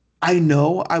 I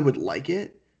know I would like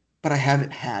it, but I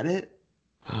haven't had it.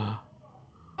 I'm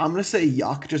gonna say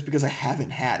yuck just because I haven't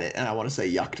had it and I want to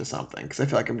say yuck to something because I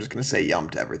feel like I'm just gonna say yum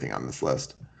to everything on this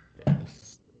list.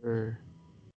 yes, sir.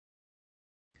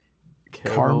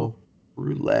 Caramel Caramel.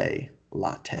 brulee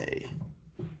latte.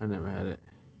 I never had it.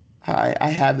 I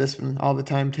have this one all the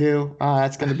time too.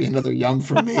 That's gonna be another yum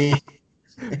for me.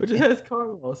 But it has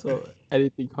caramel, so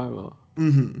anything caramel. I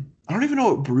don't even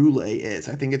know what brulee is.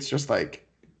 I think it's just like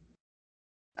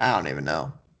I don't even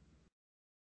know.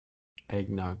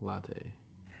 Eggnog latte.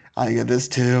 I get this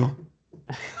too.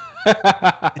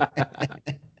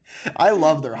 I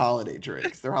love their holiday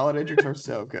drinks. Their holiday drinks are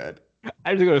so good.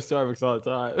 I just go to Starbucks all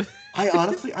the time.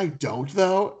 I don't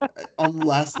though,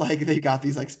 unless like they got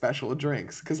these like special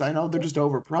drinks because I know they're just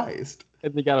overpriced.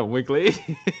 And they got them weekly.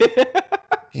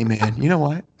 Hey man, you know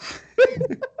what?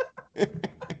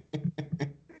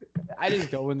 I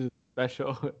just go into the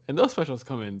special, and those specials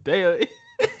come in daily.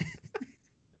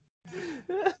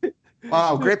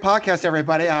 Wow, great podcast,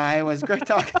 everybody. I was great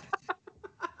talking.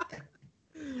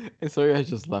 And so I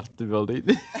just left the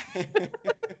building.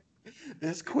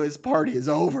 This quiz party is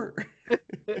over.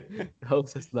 The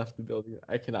host just left the building.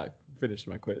 I cannot finish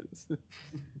my quiz.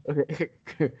 Okay,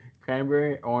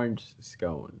 cranberry orange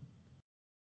scone.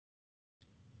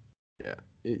 Yeah,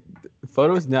 the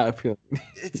photo's not appealing.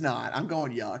 It's not. I'm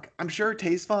going yuck. I'm sure it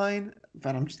tastes fine,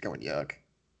 but I'm just going yuck.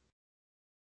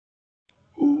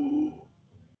 Ooh.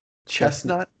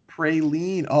 Chestnut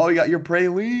praline. Oh, you got your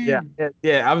praline.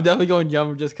 Yeah. I'm definitely going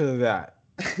yum just because of that.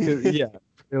 'Cause, yeah,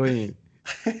 praline.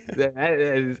 That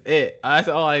is it. That's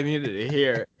all I needed to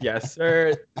hear. Yes,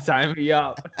 sir. Sign me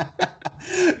up.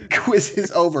 Quiz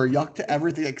is over. Yuck to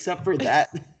everything except for that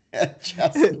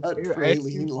chestnut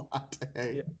praline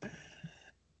latte. Yeah.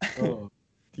 Oh,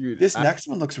 dude. This next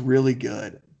one looks really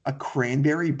good. A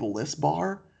cranberry bliss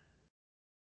bar.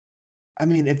 I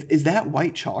mean, is that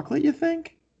white chocolate, you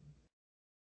think?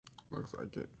 Looks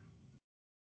like it.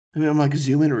 I mean, I'm like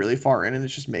zooming really far in and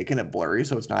it's just making it blurry,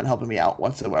 so it's not helping me out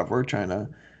whatsoever.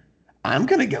 I'm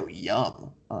gonna go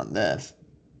yum on this.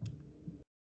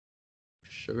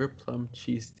 Sugar plum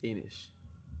cheese Danish.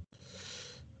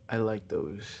 I like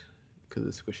those because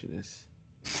of squishiness.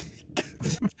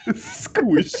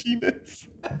 Squishiness.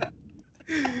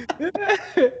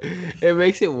 It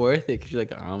makes it worth it because you're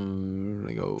like,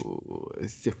 like, oh,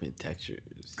 it's different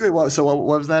textures. Great. Well, so what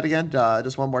was that again?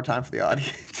 Just one more time for the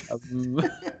audience.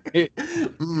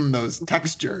 Those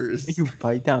textures. You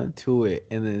bite down to it,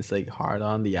 and then it's like hard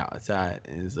on the outside,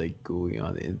 and it's like gooey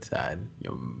on the inside.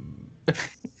 Yum.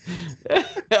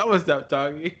 I will stop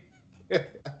talking.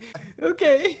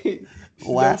 Okay.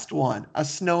 Last one. A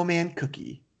snowman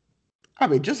cookie. I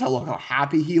mean, just look how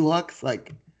happy he looks.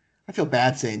 Like, I feel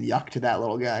bad saying yuck to that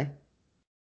little guy.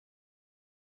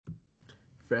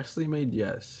 Freshly made,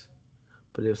 yes,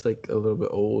 but it's like a little bit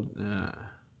old. Nah.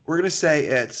 We're gonna say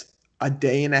it's a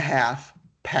day and a half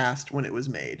past when it was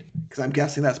made, because I'm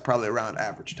guessing that's probably around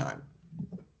average time.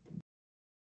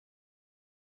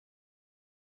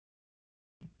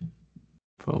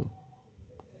 Boom.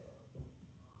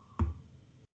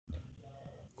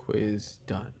 Quiz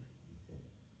done.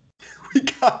 We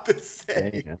got the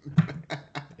same.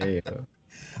 Yeah.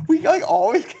 We like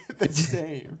always get the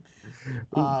same.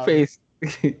 Face.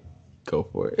 Go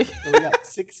for it. So we got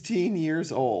 16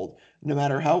 years old. No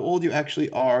matter how old you actually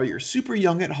are, you're super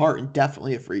young at heart and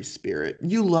definitely a free spirit.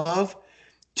 You love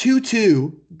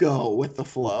to go with the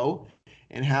flow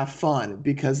and have fun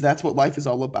because that's what life is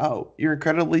all about. You're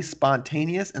incredibly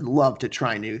spontaneous and love to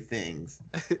try new things.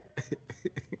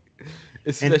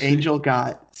 And Angel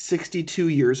got 62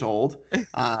 years old.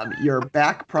 Your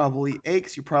back probably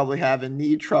aches. You're probably having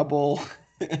knee trouble.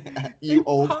 You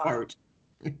old heart.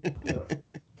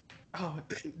 Oh,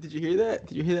 did you hear that?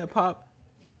 Did you hear that pop?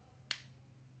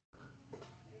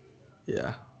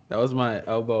 Yeah, that was my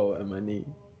elbow and my knee.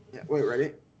 Yeah, wait,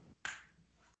 ready?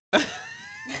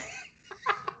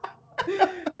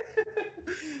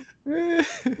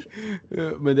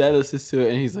 My dad listens to it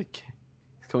and he's like,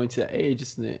 he's coming to that age,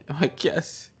 isn't it? I'm like,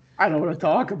 yes. I don't want to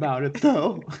talk about it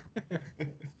though.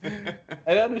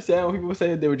 I don't understand when people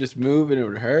say they would just move and it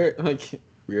would hurt. I'm like,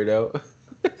 weirdo.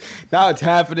 Now it's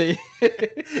happening.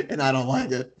 And I don't like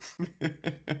it.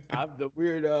 I'm the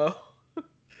weirdo.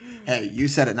 Hey, you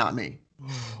said it, not me.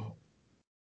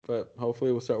 But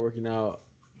hopefully we'll start working out.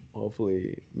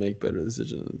 Hopefully make better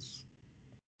decisions.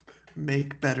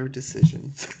 Make better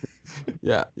decisions.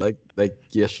 Yeah, like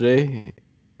yesterday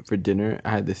for dinner,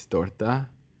 I had this torta,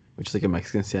 which is like a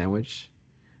Mexican sandwich.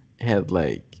 It had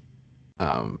like,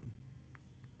 I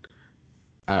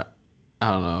don't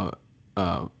know,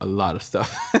 a lot of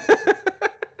stuff.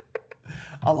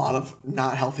 A lot of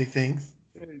not healthy things.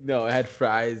 No, it had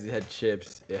fries, it had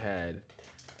chips, it had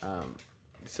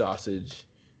sausage,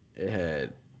 it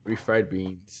had refried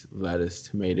beans, lettuce,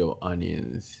 tomato,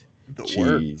 onions,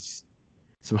 cheese,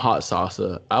 some hot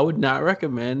salsa. I would not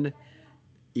recommend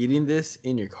eating this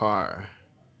in your car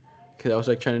because I was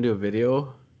like trying to do a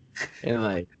video and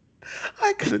like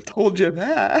I could have told you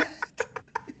that.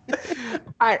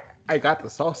 I got the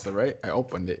salsa, right? I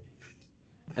opened it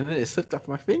and then it slipped off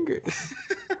my fingers.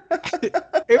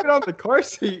 Even on the car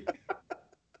seat.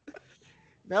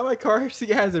 Now my car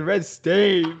seat has a red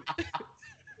stain.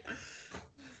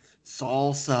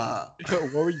 Salsa.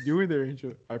 What were you doing there,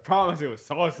 Angel? I promise it was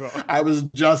salsa. I was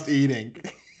just eating.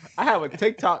 I have a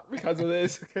TikTok because of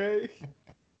this, okay?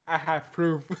 I have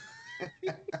proof.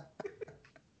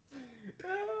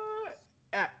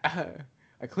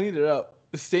 I cleaned it up.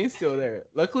 The stain's still there.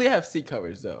 Luckily, I have seat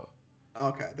covers, though.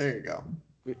 Okay, there you go.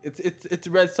 It's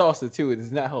red salsa, too. It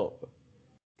does not help.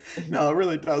 No, it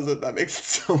really doesn't. That makes it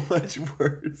so much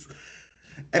worse.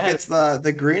 If it's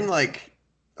the green, like,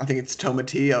 I think it's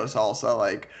tomatillo salsa,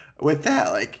 like, with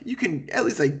that, like, you can at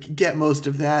least, like, get most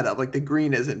of that up. Like, the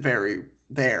green isn't very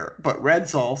there, but red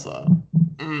salsa,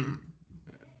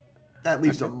 that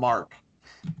leaves a mark.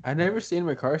 I never stain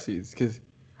my car seats because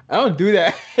I don't do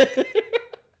that.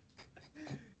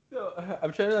 So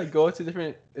I'm trying to like go to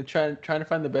different, trying to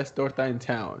find the best torta in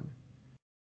town,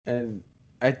 and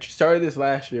I started this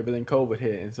last year, but then COVID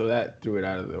hit, and so that threw it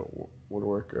out of the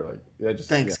woodwork. Or like that just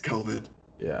Thanks, COVID.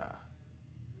 Yeah.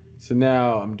 So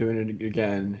now I'm doing it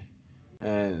again,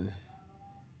 and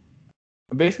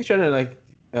I'm basically trying to like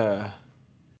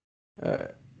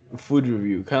food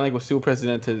review, kind of like what Sul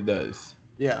Presidente does.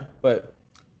 Yeah. But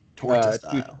torta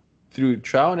style. Through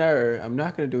trial and error, I'm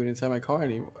not gonna do it inside my car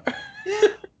anymore.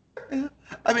 Yeah.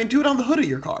 I mean, do it on the hood of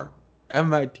your car. I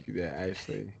might do that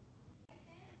actually,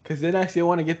 because then I still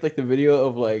want to get like the video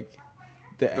of like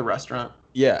the restaurant.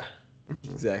 Yeah,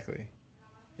 exactly.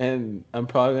 And I'm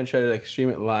probably gonna try to like stream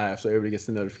it live so everybody gets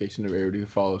the notification of everybody who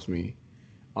follows me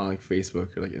on like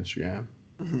Facebook or like Instagram.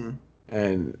 Mm-hmm.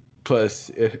 And plus,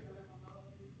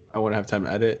 I want to have time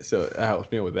to edit, so that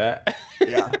helps me with that.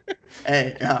 Yeah.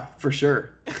 Hey, yeah, for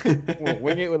sure. We'll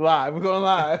wing it with live. We're going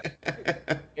live.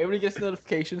 Everybody gets the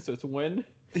notification, so it's a win.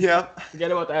 Yep.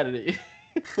 Forget about the editing.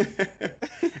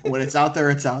 When it's out there,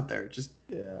 it's out there. Just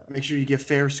make sure you get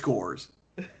fair scores.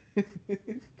 I'm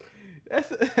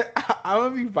gonna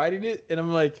be fighting it, and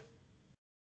I'm like,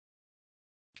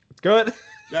 it's good.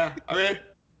 Yeah, I mean,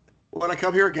 when I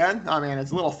come here again, I mean,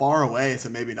 it's a little far away, so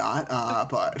maybe not.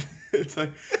 But it's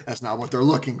like that's not what they're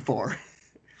looking for.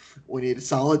 We need a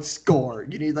solid score.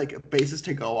 You need like a basis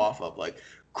to go off of, like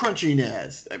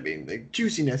crunchiness. I mean, like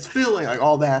juiciness, filling, like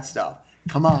all that stuff.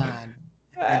 Come on.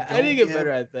 I need to get better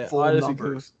at that. Full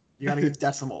numbers. You gotta get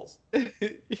decimals.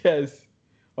 Yes.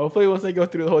 Hopefully, once I go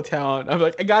through the whole town, I'm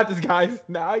like, I got this, guys.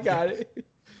 Now I got it.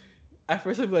 At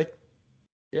first, I'd be like,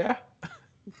 yeah.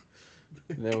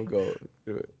 And then we'll go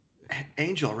through it.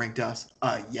 Angel ranked us.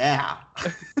 Yeah.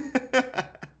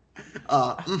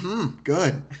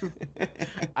 Good.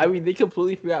 I mean, they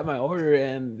completely forgot my order,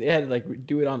 and they had to like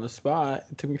do it on the spot.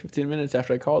 It took me 15 minutes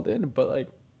after I called in, but like,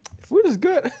 food is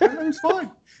good. It was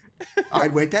fine.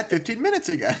 I'd wait that 15 minutes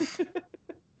again.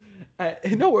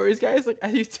 No worries, guys. Like,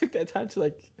 I just took that time to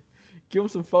like give them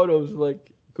some photos of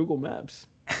like Google Maps.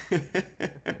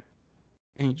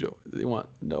 Angel, they want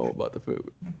to know about the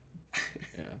food.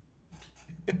 Yeah.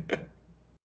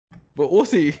 But we'll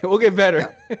see. We'll get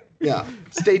better. Yeah.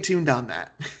 Stay tuned on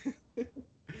that.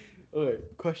 All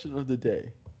right. Question of the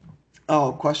day.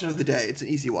 Oh, question of the day. It's an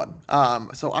easy one.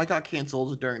 So I got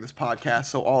canceled during this podcast,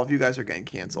 so all of you guys are getting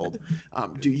canceled.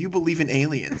 Do you believe in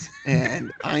aliens?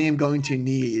 And I am going to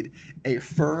need a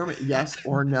firm yes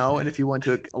or no. And if you want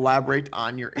to elaborate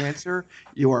on your answer,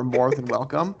 you are more than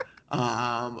welcome.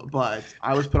 But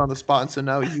I was put on the spot, and so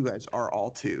now you guys are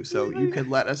all too. So you can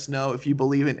let us know if you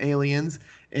believe in aliens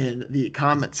in the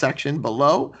comment section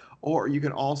below, Or you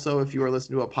can also, if you are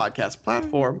listening to a podcast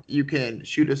platform, you can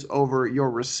shoot us over your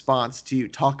response to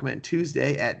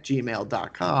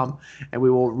talkmentuesday@gmail.com, and we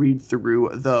will read through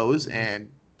those and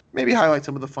maybe highlight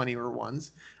some of the funnier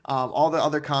ones. All the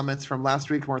other comments from last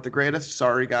week weren't the greatest.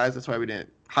 Sorry, guys. That's why we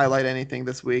didn't highlight anything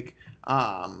this week.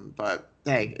 But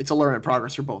hey, it's a learning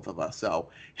progress for both of us, so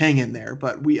hang in there.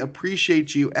 But we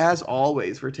appreciate you, as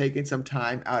always, for taking some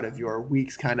time out of your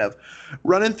weeks kind of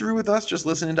running through with us, just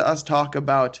listening to us talk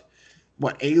about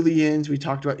aliens. We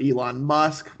talked about Elon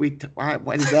Musk. We talked about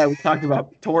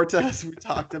tortas. We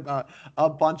talked about a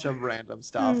bunch of random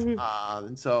stuff.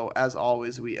 And so, as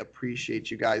always, we appreciate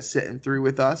you guys sitting through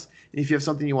with us. And if you have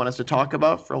something you want us to talk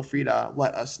about, feel free to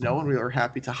let us know, and we are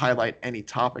happy to highlight any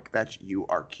topic that you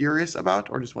are curious about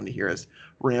or just want to hear us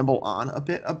ramble on a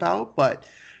bit about. But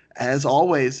as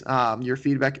always, your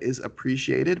feedback is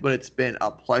appreciated, but it's been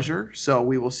a pleasure. So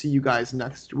we will see you guys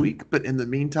next week. But in the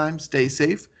meantime, stay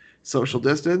safe, social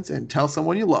distance, and tell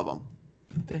someone you love them.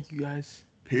 Thank you, guys.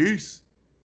 Peace.